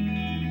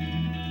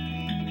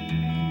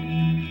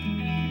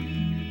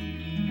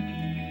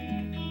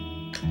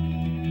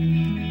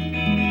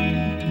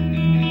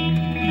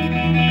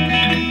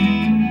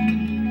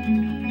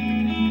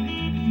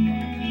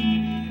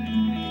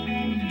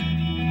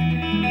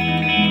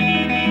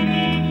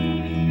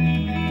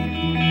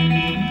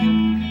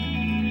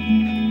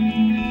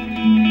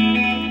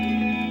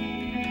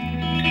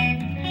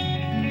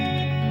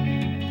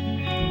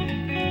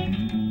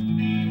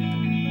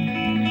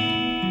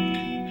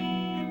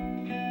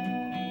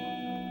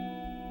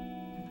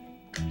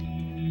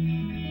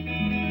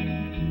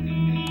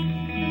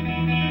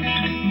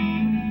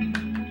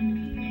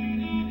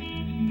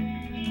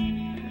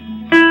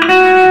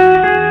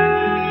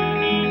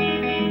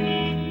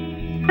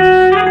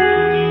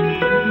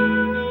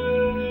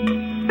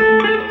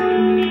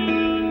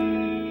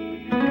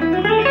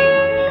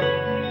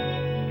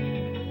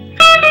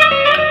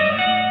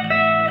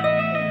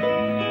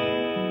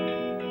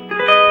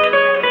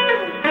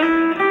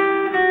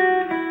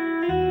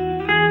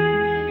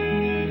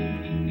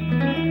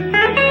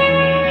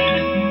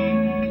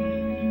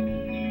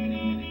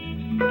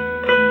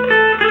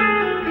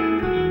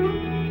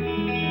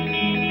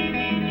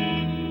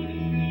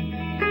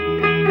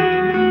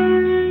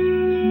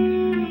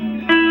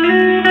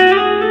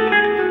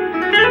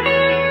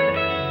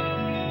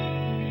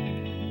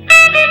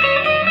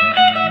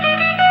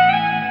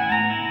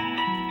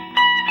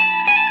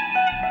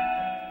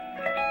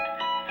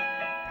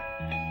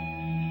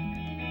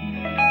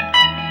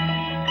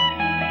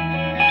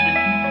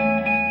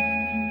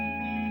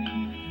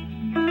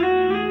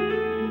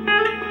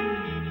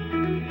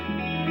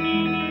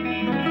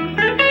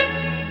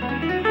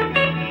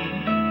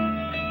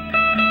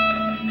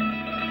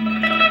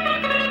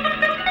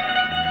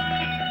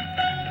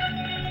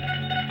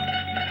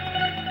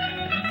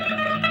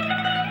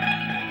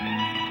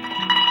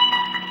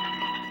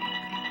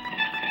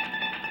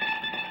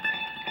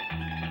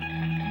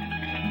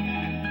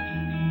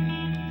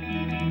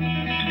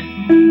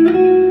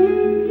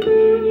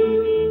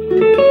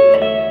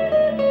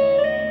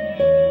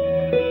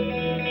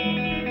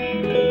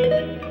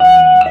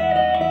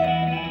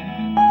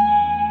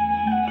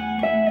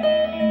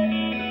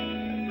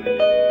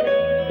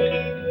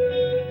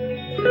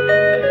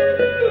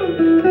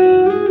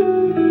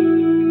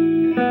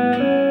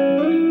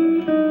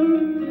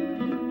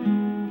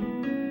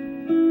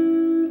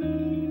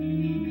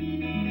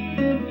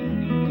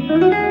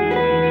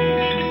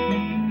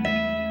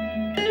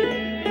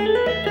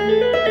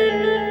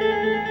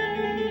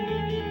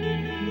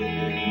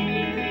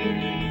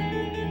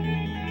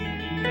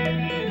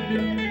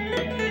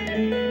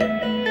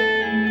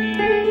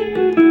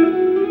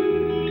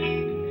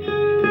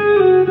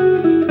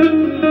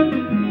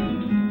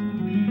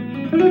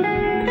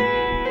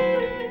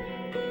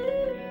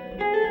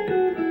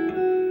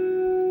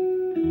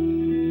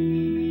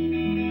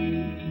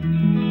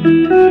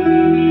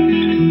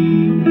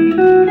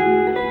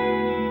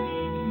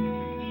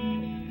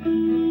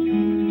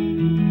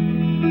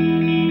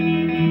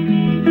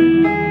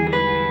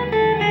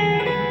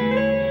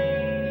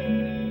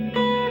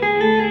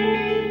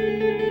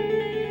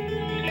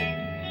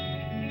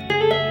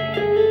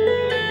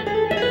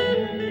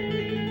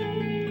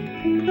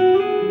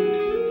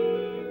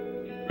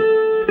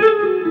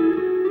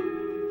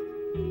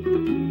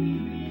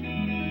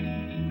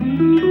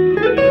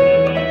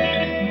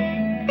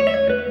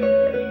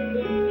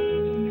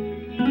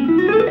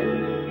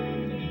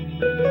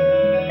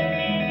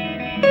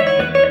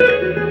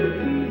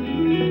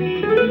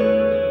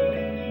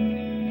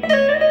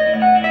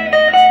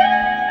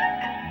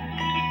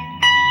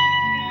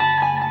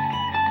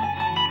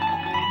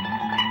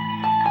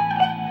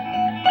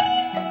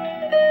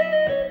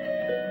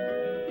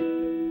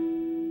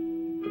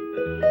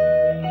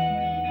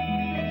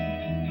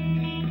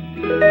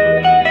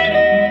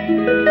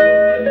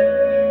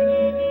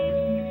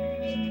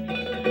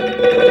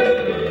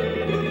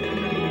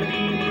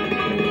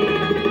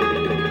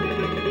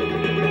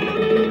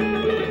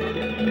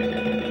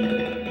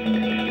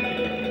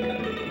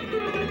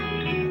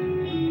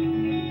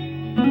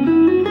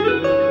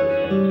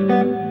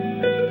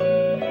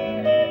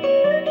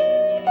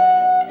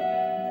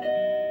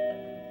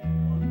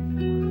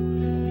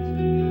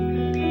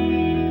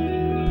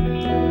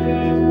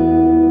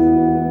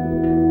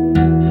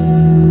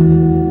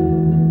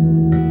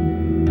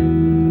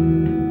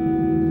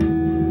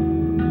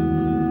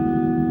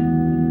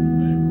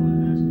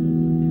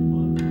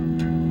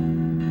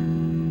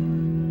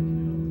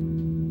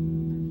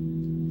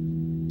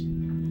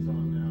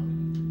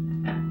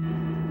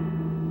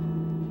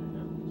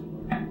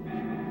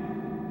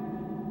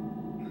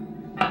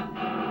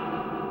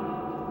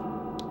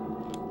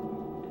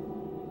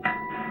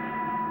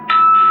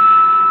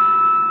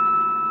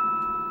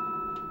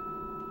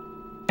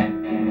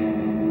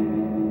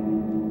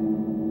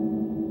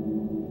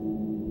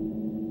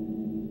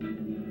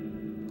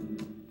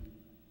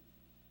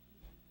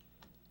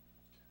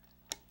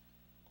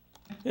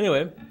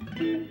 Anyway,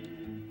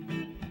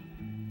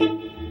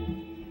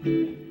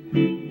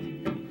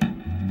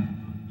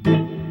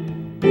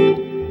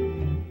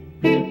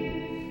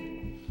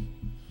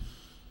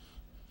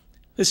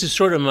 this is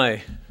sort of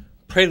my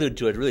prelude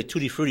to a really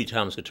tutti frutti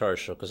Tom's guitar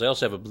show, because I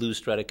also have a blue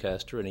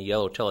Stratocaster and a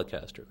yellow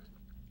Telecaster.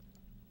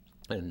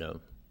 And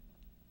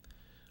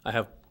I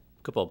have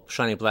a couple of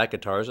shiny black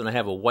guitars, and I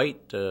have a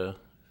white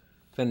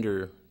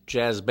Fender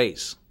jazz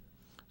bass.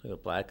 I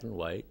got black and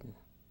white and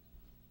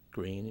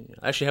green.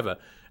 I actually have a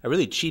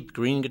really cheap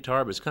green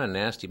guitar, but it's kind of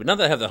nasty. But now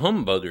that I have the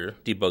humbucker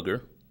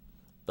debugger,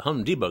 the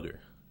hum debugger,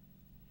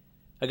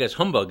 I guess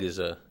humbug is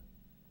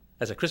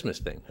that's a Christmas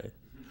thing, right?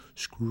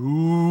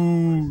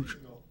 Scrooge.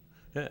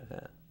 Yeah.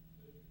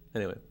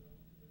 Anyway,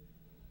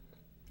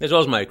 as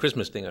well as my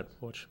Christmas thing, I'd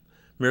watch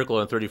Miracle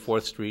on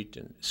 34th Street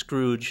and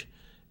Scrooge,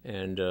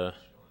 and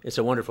It's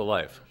a Wonderful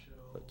Life.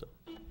 But,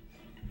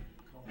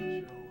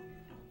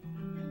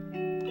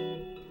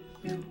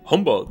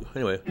 humbug.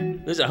 Anyway,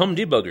 this is a hum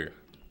debugger.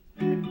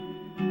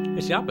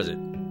 It's the opposite.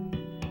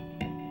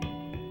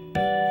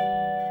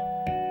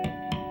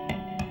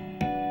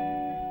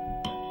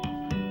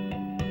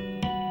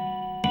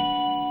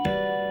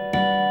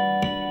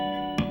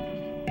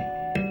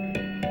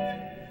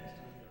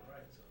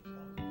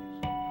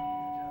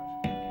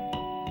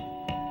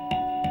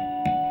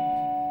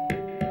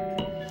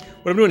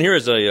 What I'm doing here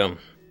is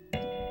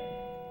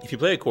if you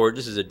play a chord,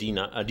 this is a D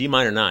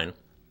minor 9.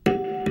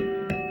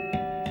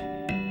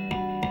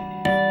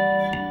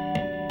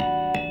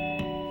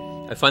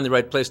 I find the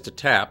right place to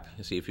tap.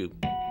 You see, if you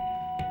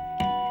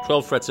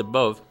 12 frets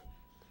above,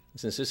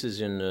 since this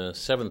is in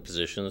 7th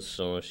position,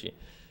 so if you,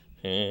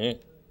 there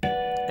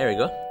we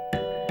go.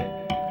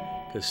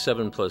 Because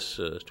 7 plus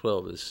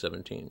 12 is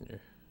 17.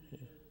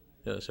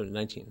 No,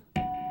 19.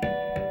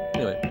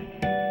 Anyway.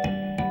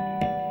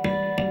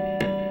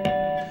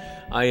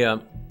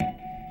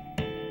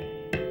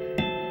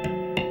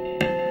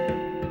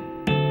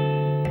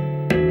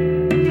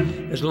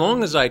 As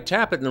long as I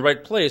tap it in the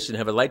right place and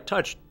have a light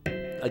touch,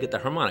 I get the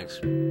harmonics.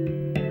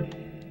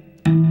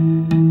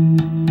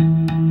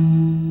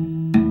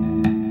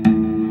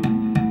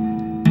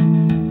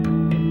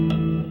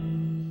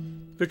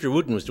 Victor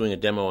Wooten was doing a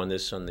demo on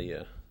this on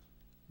the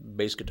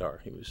bass guitar.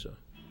 He was,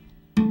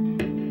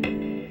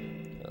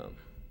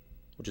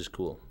 which is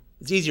cool.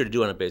 It's easier to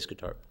do on a bass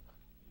guitar.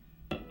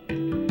 But I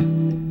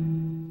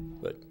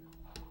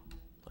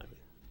mean,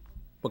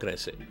 what can I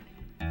say?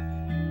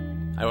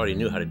 I already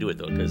knew how to do it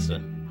though, because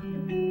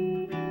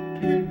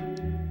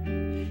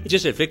it's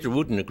just that Victor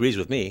Wooten agrees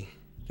with me,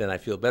 then I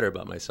feel better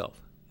about myself.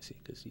 You see,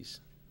 because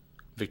he's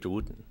Victor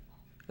Wooten,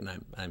 and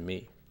I'm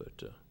me.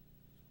 But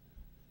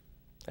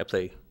I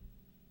play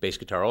bass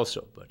guitar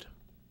also, but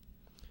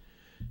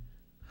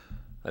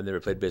I've never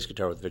played bass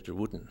guitar with Victor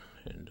Wooten,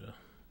 and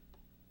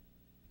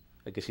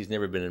I guess he's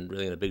never been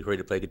really in a big hurry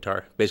to play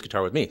bass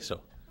guitar with me.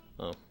 So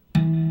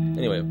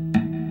anyway,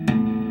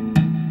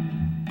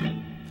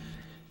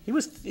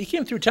 he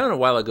came through town a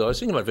while ago. I was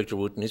thinking about Victor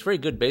Wooten. He's a very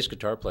good bass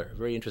guitar player,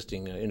 very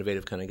interesting,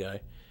 innovative kind of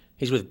guy.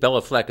 He's with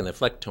Bella Fleck and the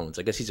Flecktones.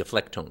 I guess he's a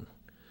Flecktone.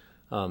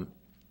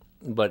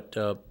 But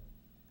the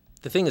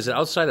thing is that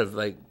outside of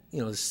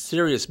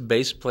serious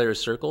bass player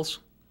circles,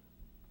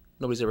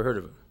 nobody's ever heard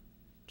of him,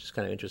 which is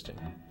kind of interesting.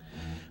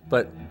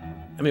 But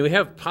I mean, we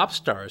have pop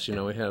stars. We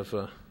have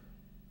I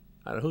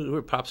don't know who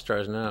are pop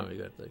stars now. We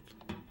got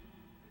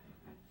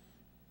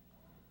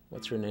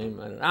what's her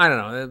name? I don't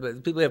know.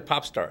 But people have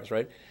pop stars,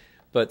 right?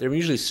 But they're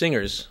usually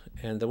singers,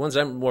 and the ones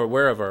I'm more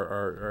aware of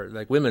are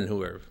like women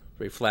who are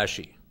very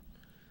flashy,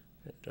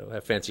 and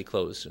have fancy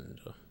clothes and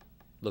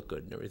look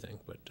good and everything,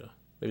 but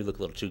maybe look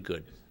a little too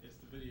good. It's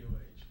the video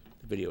age.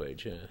 The video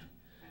age, yeah.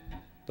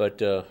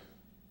 But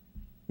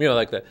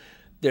like that.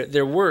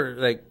 There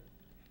were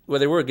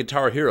there were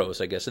guitar heroes,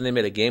 I guess, and they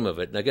made a game of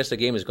it. And I guess the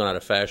game has gone out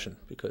of fashion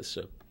because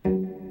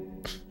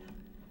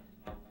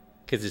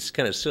it's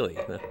kind of silly.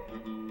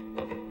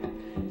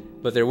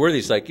 But there were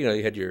these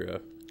you had your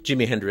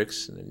Jimi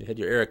Hendrix, and then you had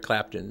your Eric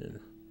Clapton,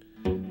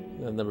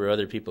 and a number of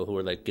other people who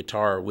were like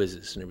guitar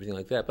whizzes and everything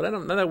like that. But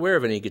I'm not aware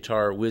of any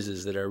guitar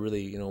whizzes that are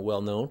really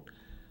well known.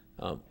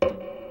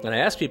 And I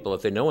asked people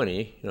if they know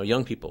any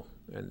young people,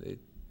 and they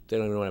don't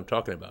even know what I'm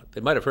talking about.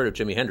 They might have heard of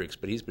Jimi Hendrix,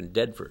 but he's been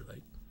dead for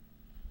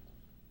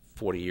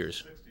 40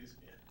 years. 60s,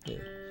 yeah.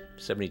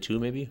 72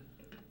 maybe?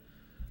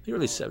 The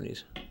early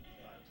 70s. Tom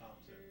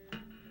said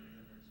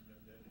Hendrix has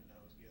been dead, and I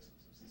was guessing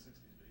since the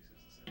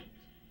 60s, but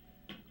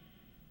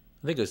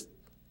he says the 70s.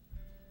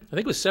 I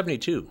think it was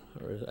 72,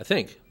 or I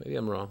think. Maybe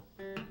I'm wrong.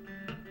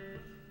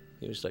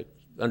 He was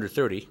under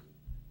 30.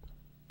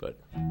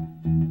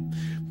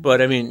 But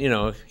I mean,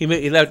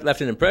 he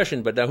left an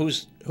impression, but now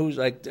who's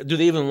do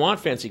they even want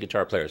fancy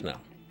guitar players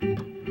now?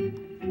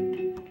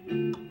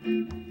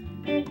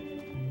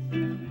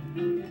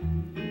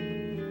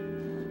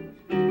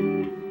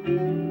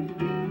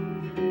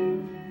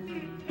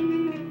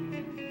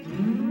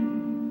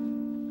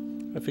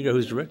 I figure out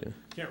who's directing.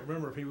 Can't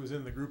remember if he was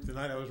in the group the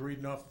night I was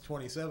reading off the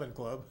 27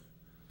 Club.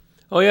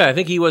 Oh yeah, I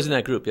think he was in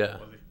that group. Yeah,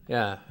 Was he?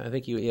 yeah, I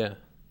think he. Yeah,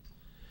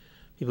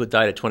 people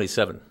died at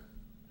 27.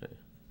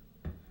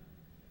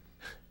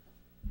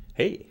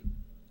 Hey,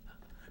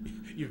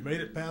 You've made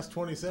it past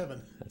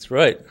 27. that's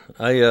right.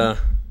 I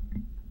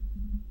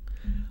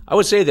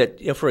would say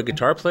that for a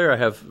guitar player, I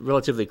have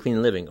relatively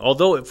clean living.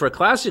 Although for a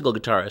classical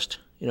guitarist,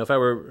 if I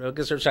were, I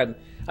guess, I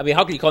mean,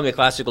 how can you call me a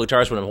classical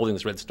guitarist when I'm holding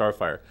this red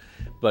Starfire?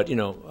 But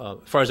as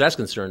far as that's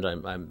concerned,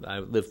 I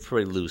live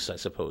pretty loose, I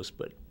suppose.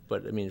 But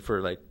I mean,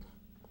 for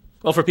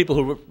people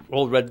who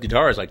hold red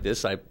guitars like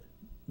this, I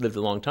lived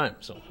a long time.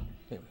 So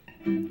anyway,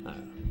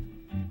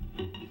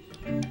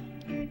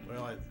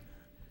 Well,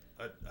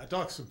 I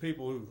talked to some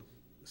people who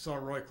saw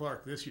Roy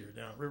Clark this year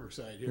down at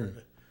Riverside here.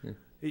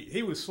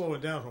 He was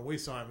slowing down when we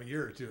saw him a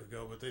year or two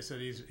ago, but they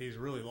said he's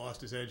really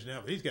lost his edge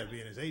now. But he's got to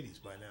be in his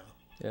 80s by now.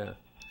 yeah,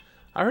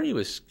 I heard he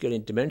was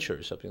getting dementia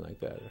or something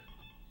like that.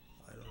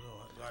 I don't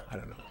know. I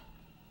don't know.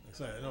 Like I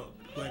say, I know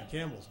Glenn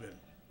Campbell's been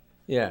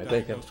Yeah,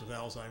 diagnosed with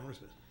Alzheimer's,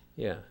 but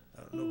yeah.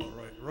 I don't know about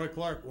Roy. Roy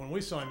Clark, when we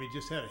saw him, he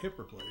just had a hip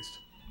replaced.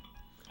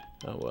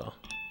 Oh well.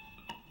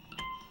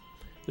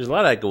 There's a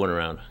lot of that going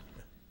around.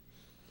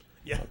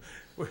 Yeah,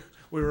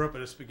 we were up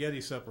at a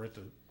spaghetti supper at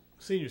the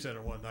senior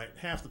center one night.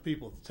 Half the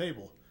people at the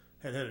table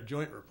had a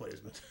joint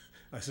replacement.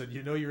 I said,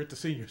 you're at the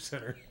senior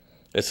center.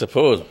 I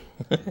suppose.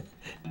 Well,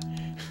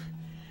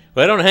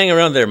 I don't hang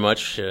around there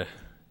much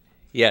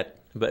yet,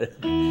 but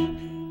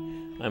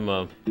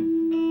I'm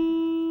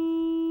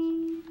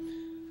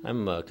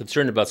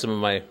concerned about some of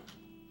my.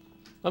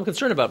 I'm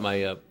concerned about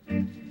my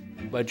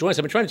joints.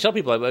 I've been trying to tell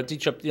people. I've been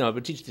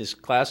teaching these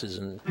classes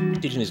and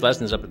teaching these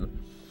lessons up in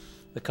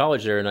the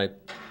college there, and I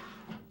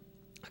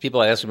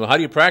ask them, well, how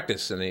do you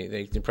practice? And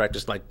they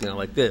practice like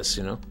this,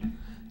 And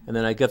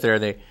then I get there,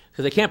 and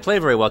because they can't play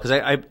very well, because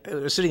I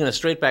was sitting in a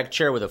straight back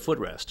chair with a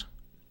footrest.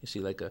 You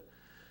see, I got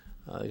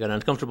an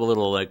uncomfortable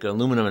little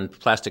aluminum and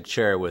plastic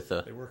chair with.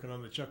 They're working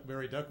on the Chuck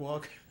Berry duck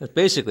walk.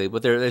 Basically,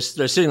 but they're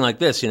sitting like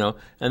this, and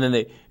then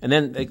they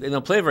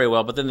don't play very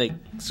well. But then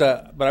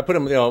but I put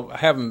them,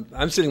 have them.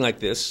 I'm sitting like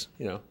this,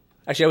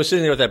 Actually, I was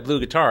sitting there with that blue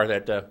guitar,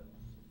 that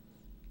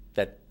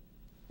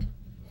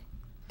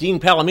Dean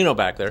Palomino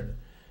back there.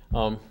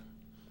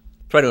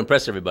 Try to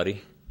impress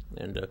everybody,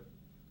 and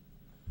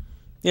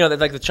you know,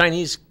 like the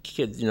Chinese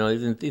kid, you know,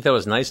 even he thought it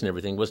was nice and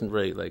everything. Wasn't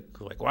really like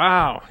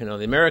wow, you know,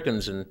 the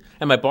Americans and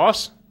my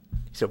boss,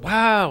 he said,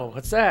 wow,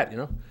 what's that, you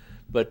know?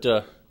 But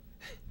I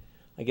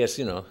guess,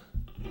 you know,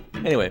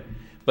 anyway.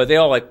 But they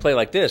all like play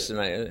like this,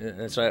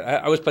 and so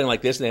I was playing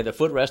like this, and they had the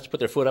footrest to put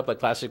their foot up like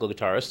classical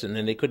guitarists, and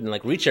then they couldn't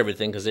like reach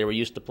everything because they were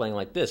used to playing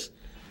like this,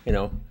 you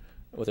know,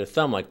 with their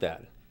thumb like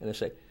that. And they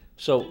say,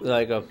 so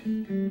like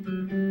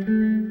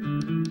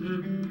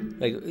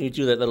you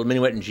do that little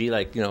minuet in G,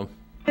 like, you know.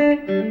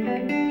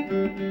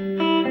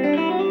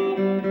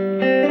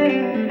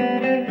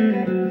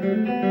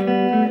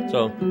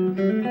 So,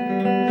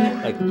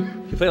 like,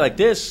 if you play like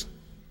this,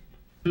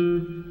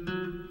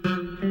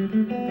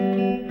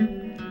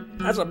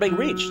 that's a big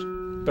reach.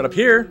 But up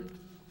here,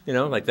 you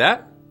know, like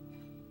that,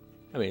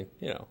 I mean,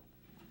 you know,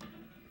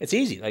 it's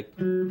easy. Like,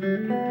 but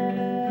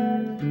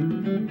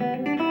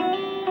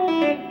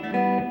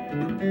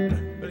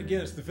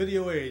again, it's the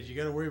video age. You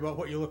got to worry about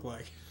what you look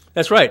like.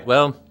 That's right.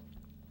 Well,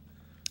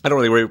 I don't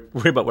really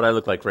worry about what I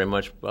look like very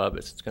much, Bob.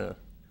 It's kind of a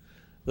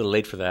little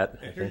late for that.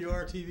 And here you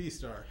are, a TV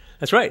star.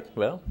 That's right.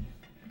 Well,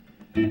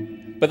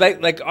 but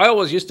like I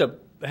always used to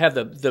have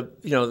the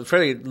you know, the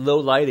fairly low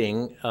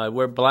lighting.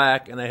 Wear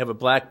black, and I have a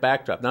black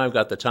backdrop. Now I've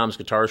got the Tom's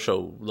Guitar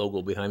Show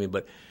logo behind me,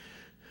 but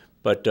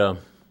you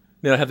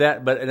know, I have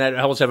that. But and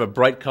I also have a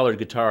bright colored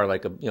guitar,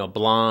 like a, you know,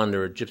 blonde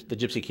or the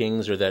Gypsy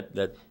Kings or that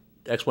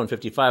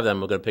X155 that I'm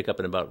going to pick up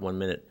in about 1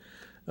 minute.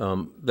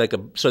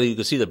 So you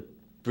can see the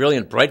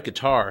brilliant bright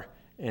guitar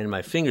and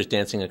my fingers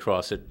dancing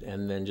across it,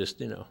 and then just,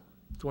 you know,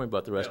 don't worry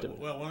about the rest of it.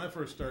 Well, when I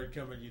first started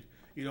coming,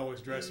 you'd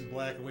always dress in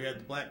black, and we had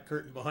the black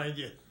curtain behind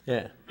you.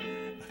 Yeah.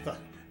 I thought,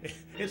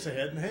 it's a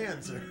head and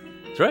hands.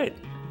 That's right.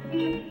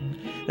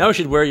 Now I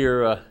should wear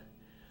your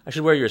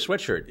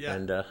sweatshirt. Yeah.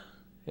 And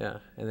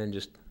and then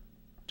just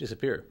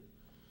disappear.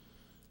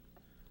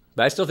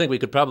 But I still think we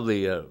could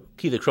probably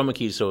key the chroma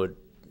key so it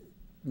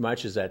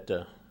matches that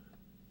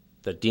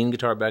Dean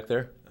guitar back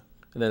there,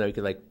 and then we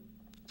could like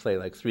play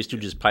like Three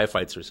Stooges pie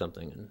fights or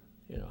something, and,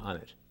 you know, on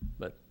it.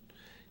 But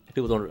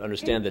people don't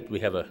understand that we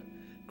have a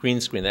green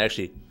screen.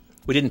 Actually,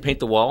 we didn't paint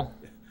the wall.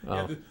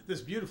 Yeah,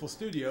 this beautiful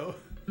studio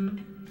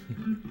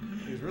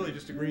is really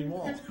just a green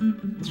wall.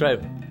 That's right.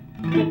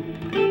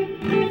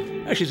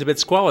 Actually, it's a bit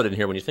squalid in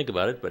here when you think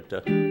about it, but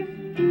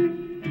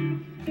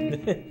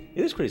it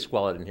is pretty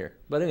squalid in here.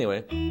 But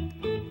anyway.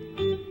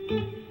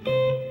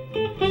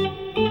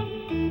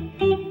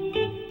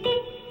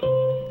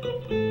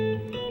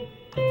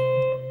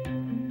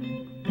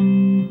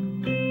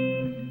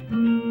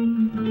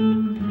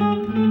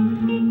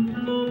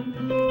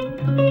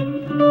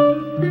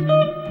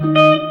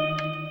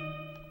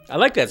 I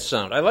like that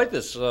sound. I like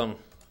this. I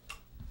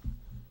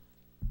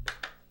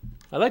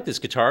like this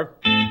guitar.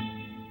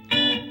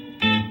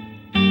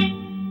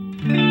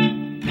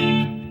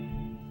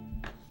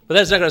 But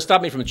that's not going to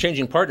stop me from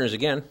changing partners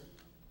again.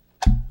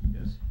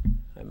 Yes.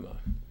 I'm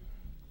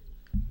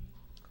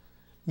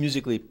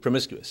musically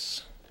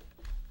promiscuous.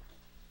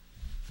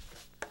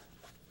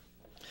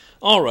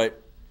 All right.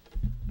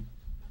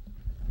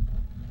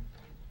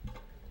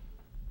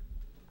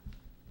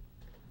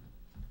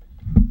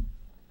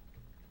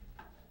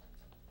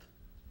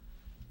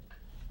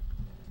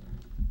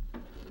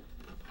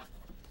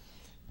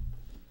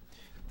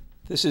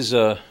 This is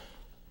a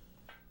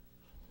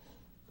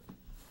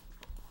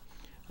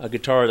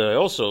guitar that I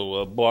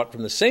also bought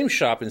from the same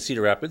shop in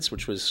Cedar Rapids,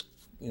 which was,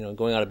 you know,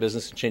 going out of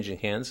business and changing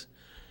hands.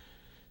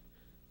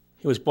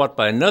 It was bought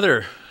by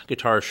another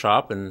guitar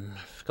shop, and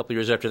a couple of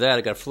years after that,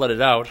 it got flooded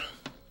out. I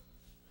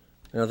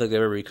don't think they've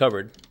ever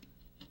recovered,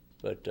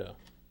 but and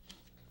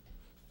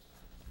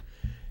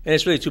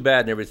it's really too bad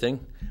and everything.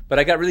 But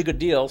I got really good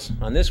deals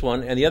on this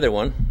one and the other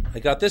one. I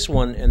got this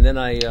one, and then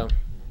I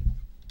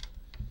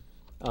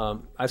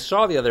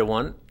saw the other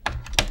one,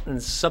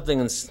 and something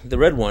in the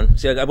red one.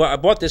 See, I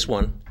bought this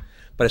one,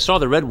 but I saw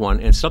the red one,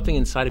 and something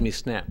inside of me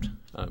snapped.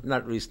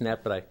 Not really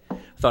snapped, but I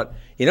thought,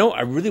 you know,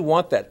 I really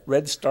want that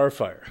red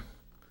Starfire,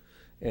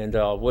 and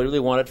I really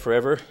want it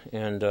forever.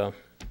 And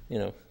you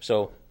know,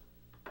 so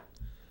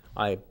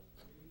I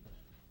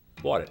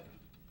bought it.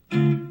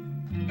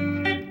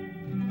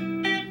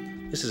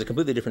 This is a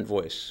completely different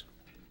voice.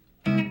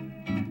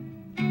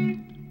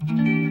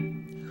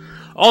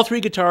 All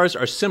three guitars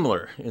are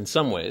similar in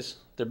some ways.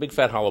 They're big,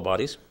 fat, hollow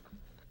bodies.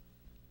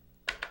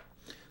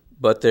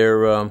 But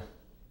they're...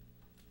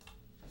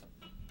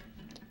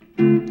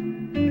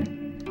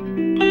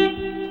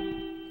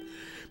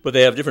 but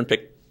they have different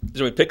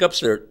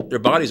pickups. Their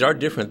bodies are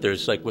different.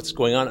 There's like what's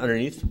going on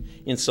underneath,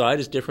 inside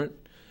is different.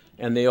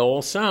 And they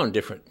all sound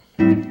different.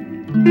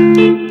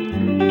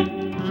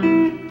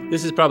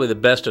 This is probably the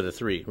best of the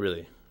three,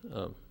 really.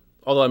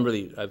 Although I'm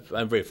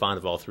very fond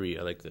of all three.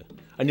 I like the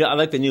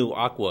new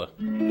Aqua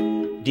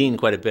Dean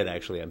quite a bit,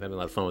 actually. I'm having a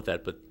lot of fun with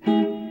that. But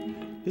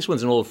this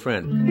one's an old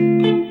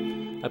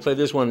friend. I play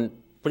this one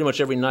pretty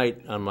much every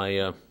night on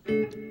my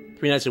 3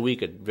 nights a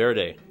week at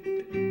Verde,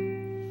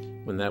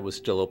 when that was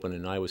still open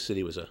in Iowa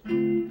City. Was a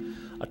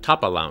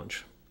tapa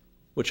lounge,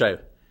 which I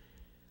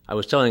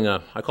was telling.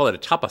 I call it a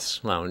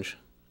tapas lounge.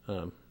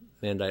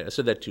 And I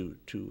said that to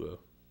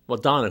well,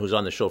 Donna, who's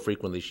on the show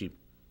frequently. She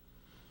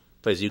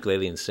plays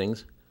ukulele and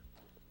sings.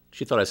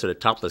 She thought I said a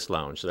topless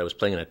lounge, that I was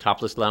playing in a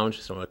topless lounge.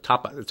 So a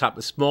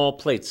top small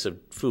plates of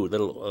food,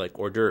 little like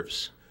hors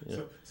d'oeuvres. You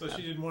know. So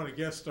she didn't want to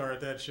guest star at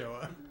that show,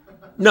 huh?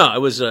 No, it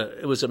was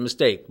a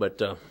mistake,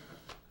 but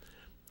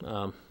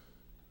I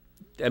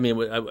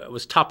mean, it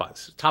was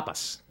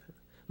tapas,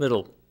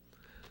 little.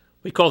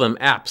 We call them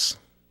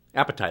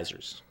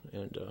appetizers,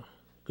 and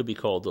could be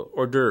called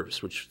hors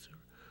d'oeuvres, which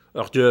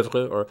hors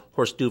d'oeuvre or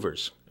horse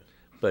duvers,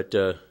 but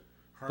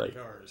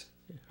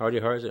hardy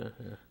hars,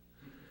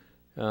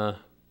 yeah.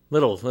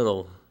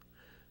 Little,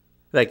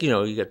 like, you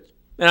know, you get,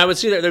 and I would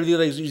see that there would be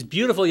like these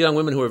beautiful young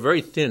women who were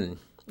very thin,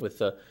 with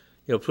you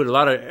know, put a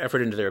lot of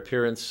effort into their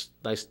appearance,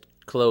 nice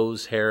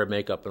clothes, hair,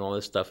 makeup, and all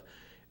this stuff,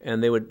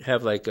 and they would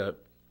have like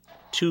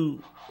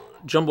 2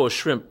 jumbo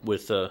shrimp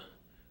with a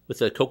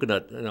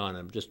coconut on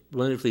them, just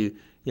wonderfully,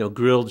 you know,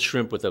 grilled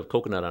shrimp with a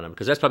coconut on them,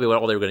 because that's probably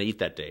all they were going to eat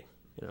that day,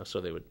 you know. So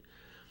they would,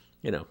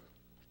 you know.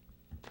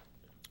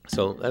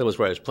 So that was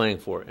where I was playing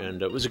for,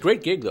 and it was a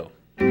great gig though.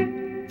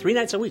 3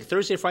 nights a week,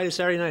 Thursday, Friday,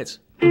 Saturday nights.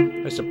 I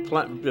used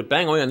to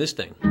bang away on this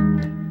thing,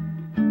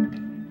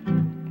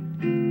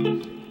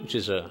 which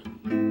is a.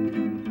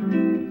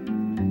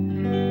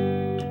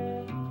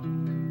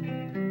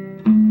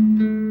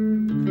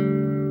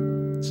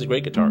 This is a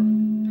great guitar. I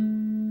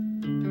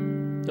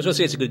was going to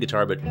say it's a good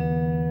guitar, but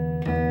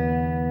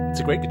it's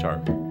a great guitar.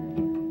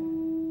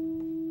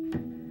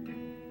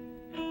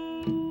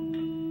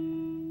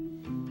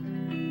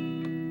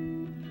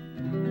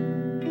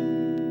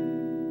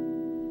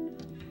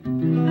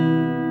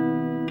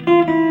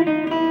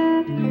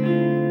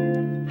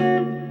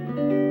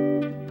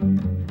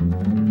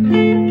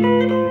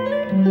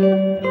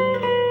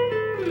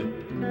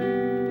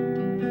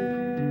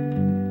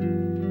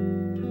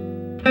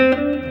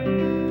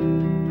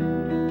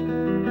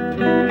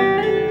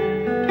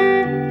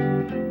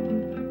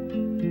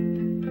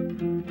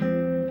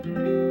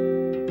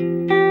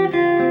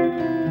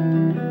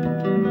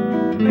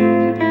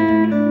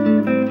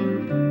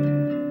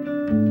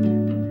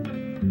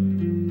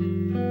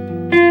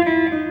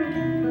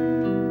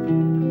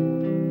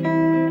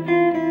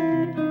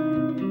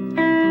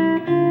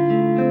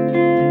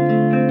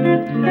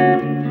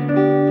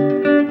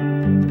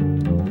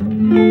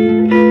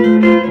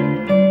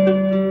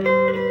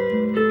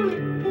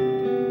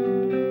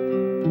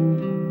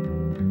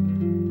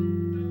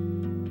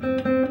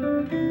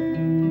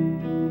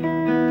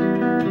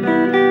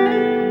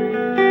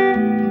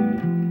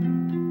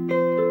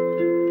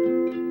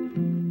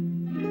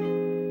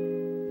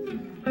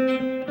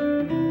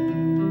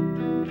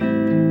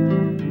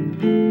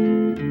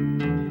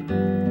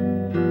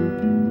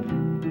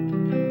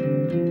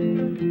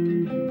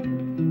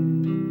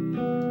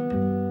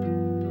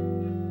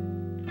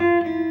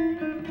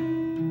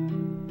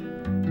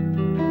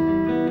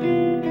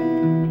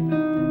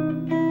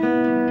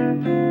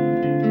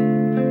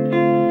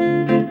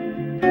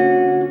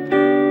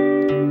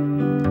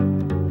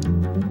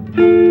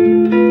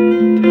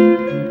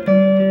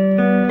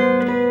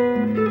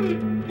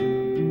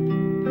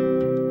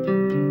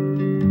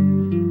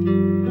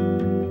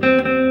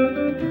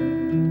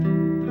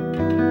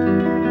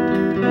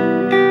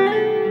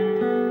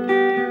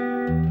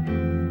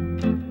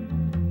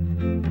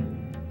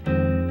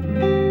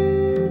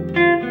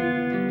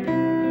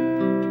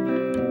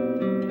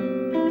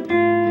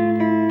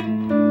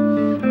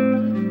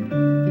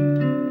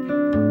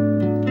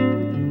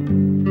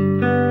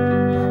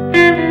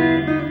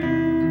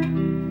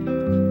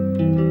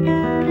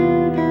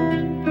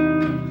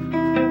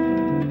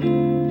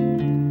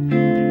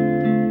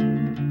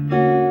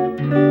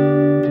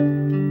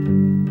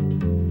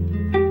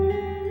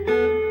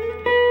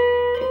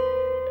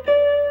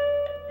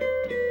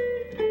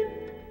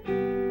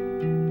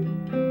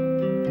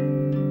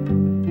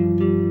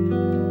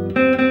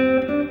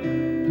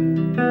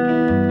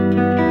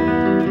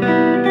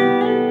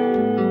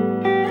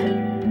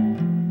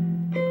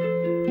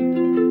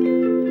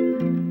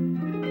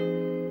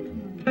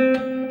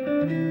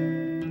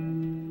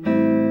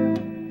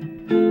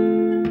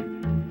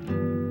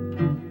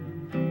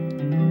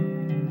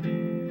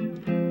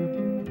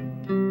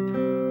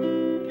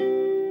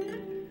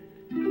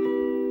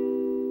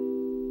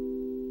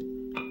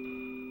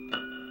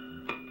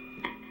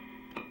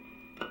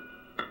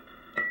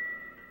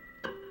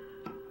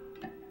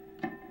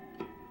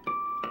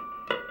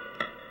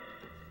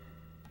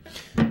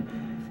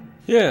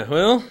 Yeah,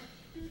 well,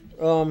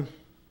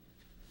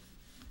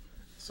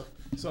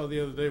 Saw the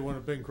other day one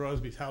of Bing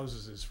Crosby's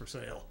houses is for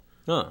sale.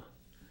 huh.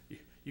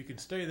 You can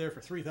stay there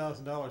for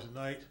 $3,000 a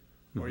night,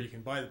 or you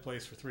can buy the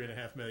place for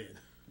 $3.5 million.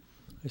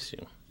 I see.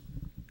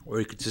 Or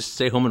you could just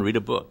stay home and read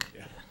a book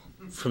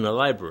from the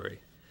library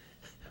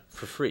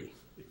for free.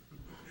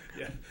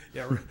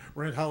 Yeah.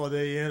 Rent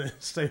Holiday Inn and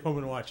stay home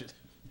and watch it.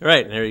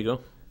 Right, there you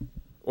go.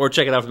 Or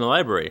check it out from the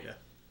library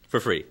for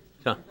free.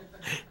 Huh.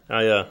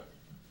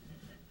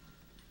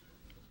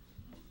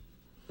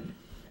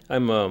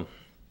 I'm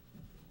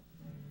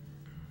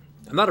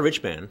not a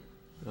rich man.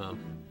 No,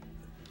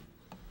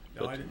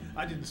 No,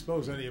 I didn't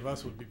suppose any of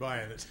us would be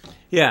buying it.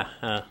 Yeah.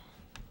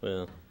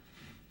 Well,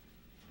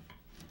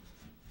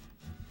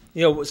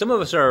 you know, some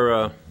of us are.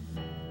 I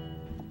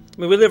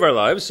mean, we live our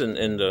lives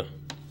and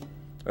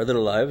our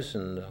little lives,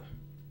 and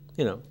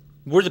you know,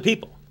 we're the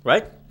people,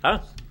 right? Huh?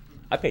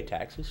 I pay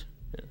taxes.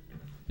 You know,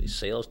 pay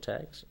sales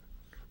tax,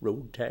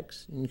 road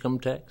tax, income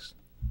tax,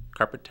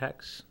 carpet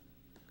tax.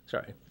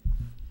 Sorry.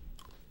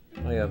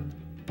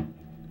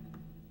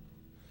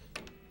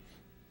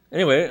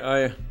 Anyway,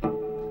 I'm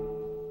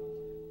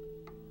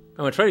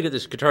gonna try to get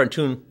this guitar in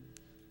tune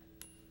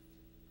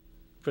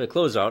for the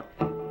closeout.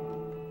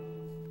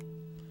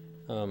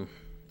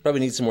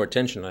 Probably need some more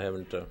attention. I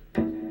haven't. I've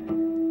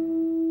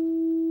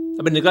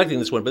been neglecting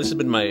this one, but this has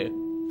been my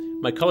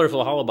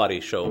colorful hollow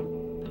body show,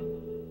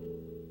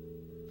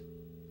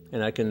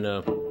 and I can.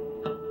 I'll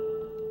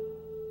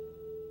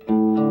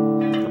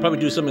probably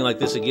do something like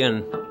this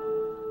again.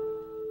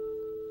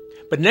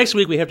 But next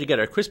week we have to get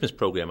our Christmas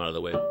program out of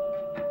the way.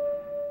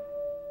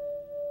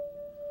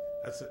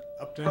 That's it.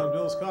 Uptown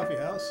Bill's Coffee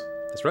House.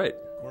 That's right.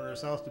 Corner of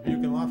South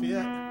Dubuque and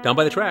Lafayette. Down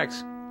by the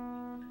tracks.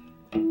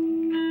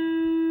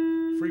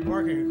 Free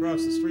parking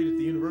across the street at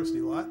the university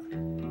lot.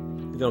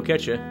 If they don't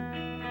catch you. No,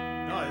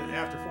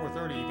 after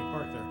 4:30 you can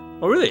park there.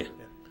 Oh, really? Yeah.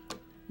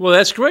 Well,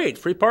 that's great.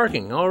 Free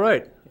parking. All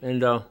right.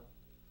 And, you know,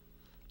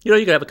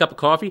 you can have a cup of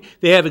coffee.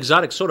 They have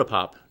exotic soda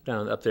pop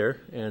down up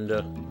there. And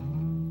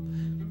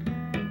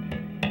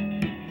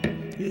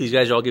these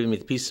guys are all giving me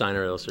the peace sign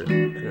or else.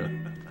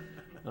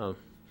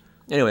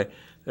 Anyway,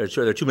 there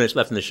are 2 minutes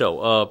left in the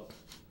show.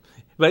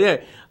 But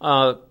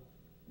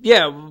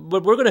yeah,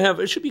 but we're going to have,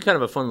 it should be kind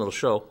of a fun little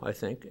show, I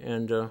think.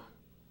 And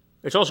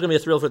it's also going to be a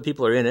thrill for the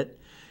people who are in it.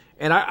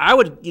 And I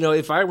would, you know,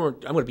 if I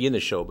weren't, I'm going to be in the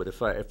show, but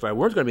if I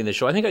weren't going to be in the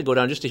show, I think I'd go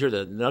down just to hear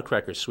the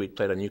Nutcracker Suite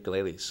played on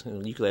ukuleles,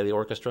 in a ukulele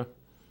orchestra.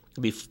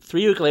 It'd be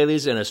 3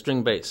 ukuleles and a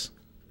string bass.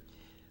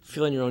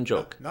 Fill in your own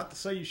joke. Not to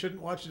say you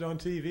shouldn't watch it on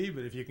TV,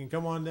 but if you can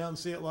come on down and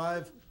see it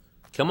live,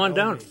 come on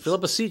down, fill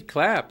up a seat,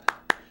 clap.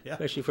 Yeah.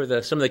 Especially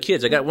for some of the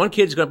kids. I got one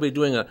kid's going to be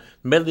doing a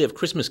medley of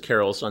Christmas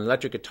carols on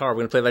electric guitar. We're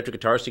going to play electric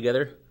guitars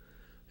together.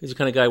 He's the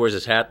kind of guy who wears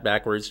his hat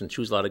backwards and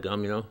chews a lot of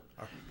gum, you know.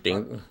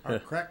 Our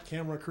crack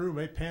camera crew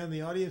may pan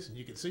the audience, and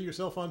you can see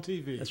yourself on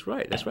TV. That's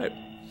right. That's right.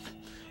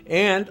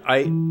 And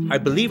I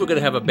believe we're going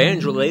to have a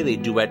banjo-lele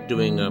duet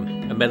doing a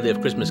medley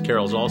of Christmas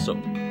carols also.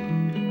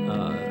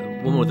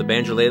 A woman with a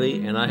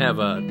banjo-lele, and I have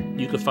a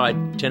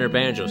ukified tenor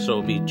banjo. So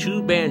it'll be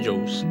 2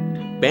 banjos,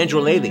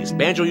 banjo-leles,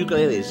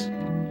 banjo-ukuleles,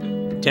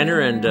 tenor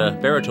and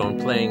baritone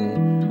playing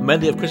a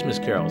medley of Christmas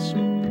carols.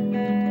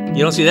 You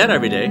don't see that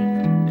every day.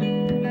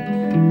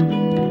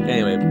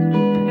 Anyway,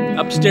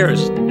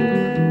 upstairs,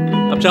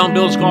 Uptown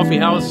Bill's Coffee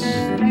House,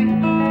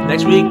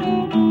 next week,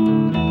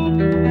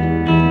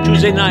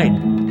 Tuesday night,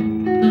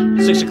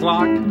 6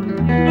 o'clock,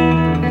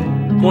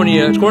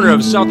 corner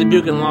of South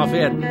Dubuque and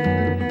Lafayette.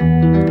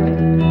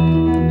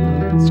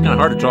 It's kind of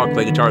hard to talk and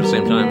play guitar at the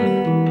same time.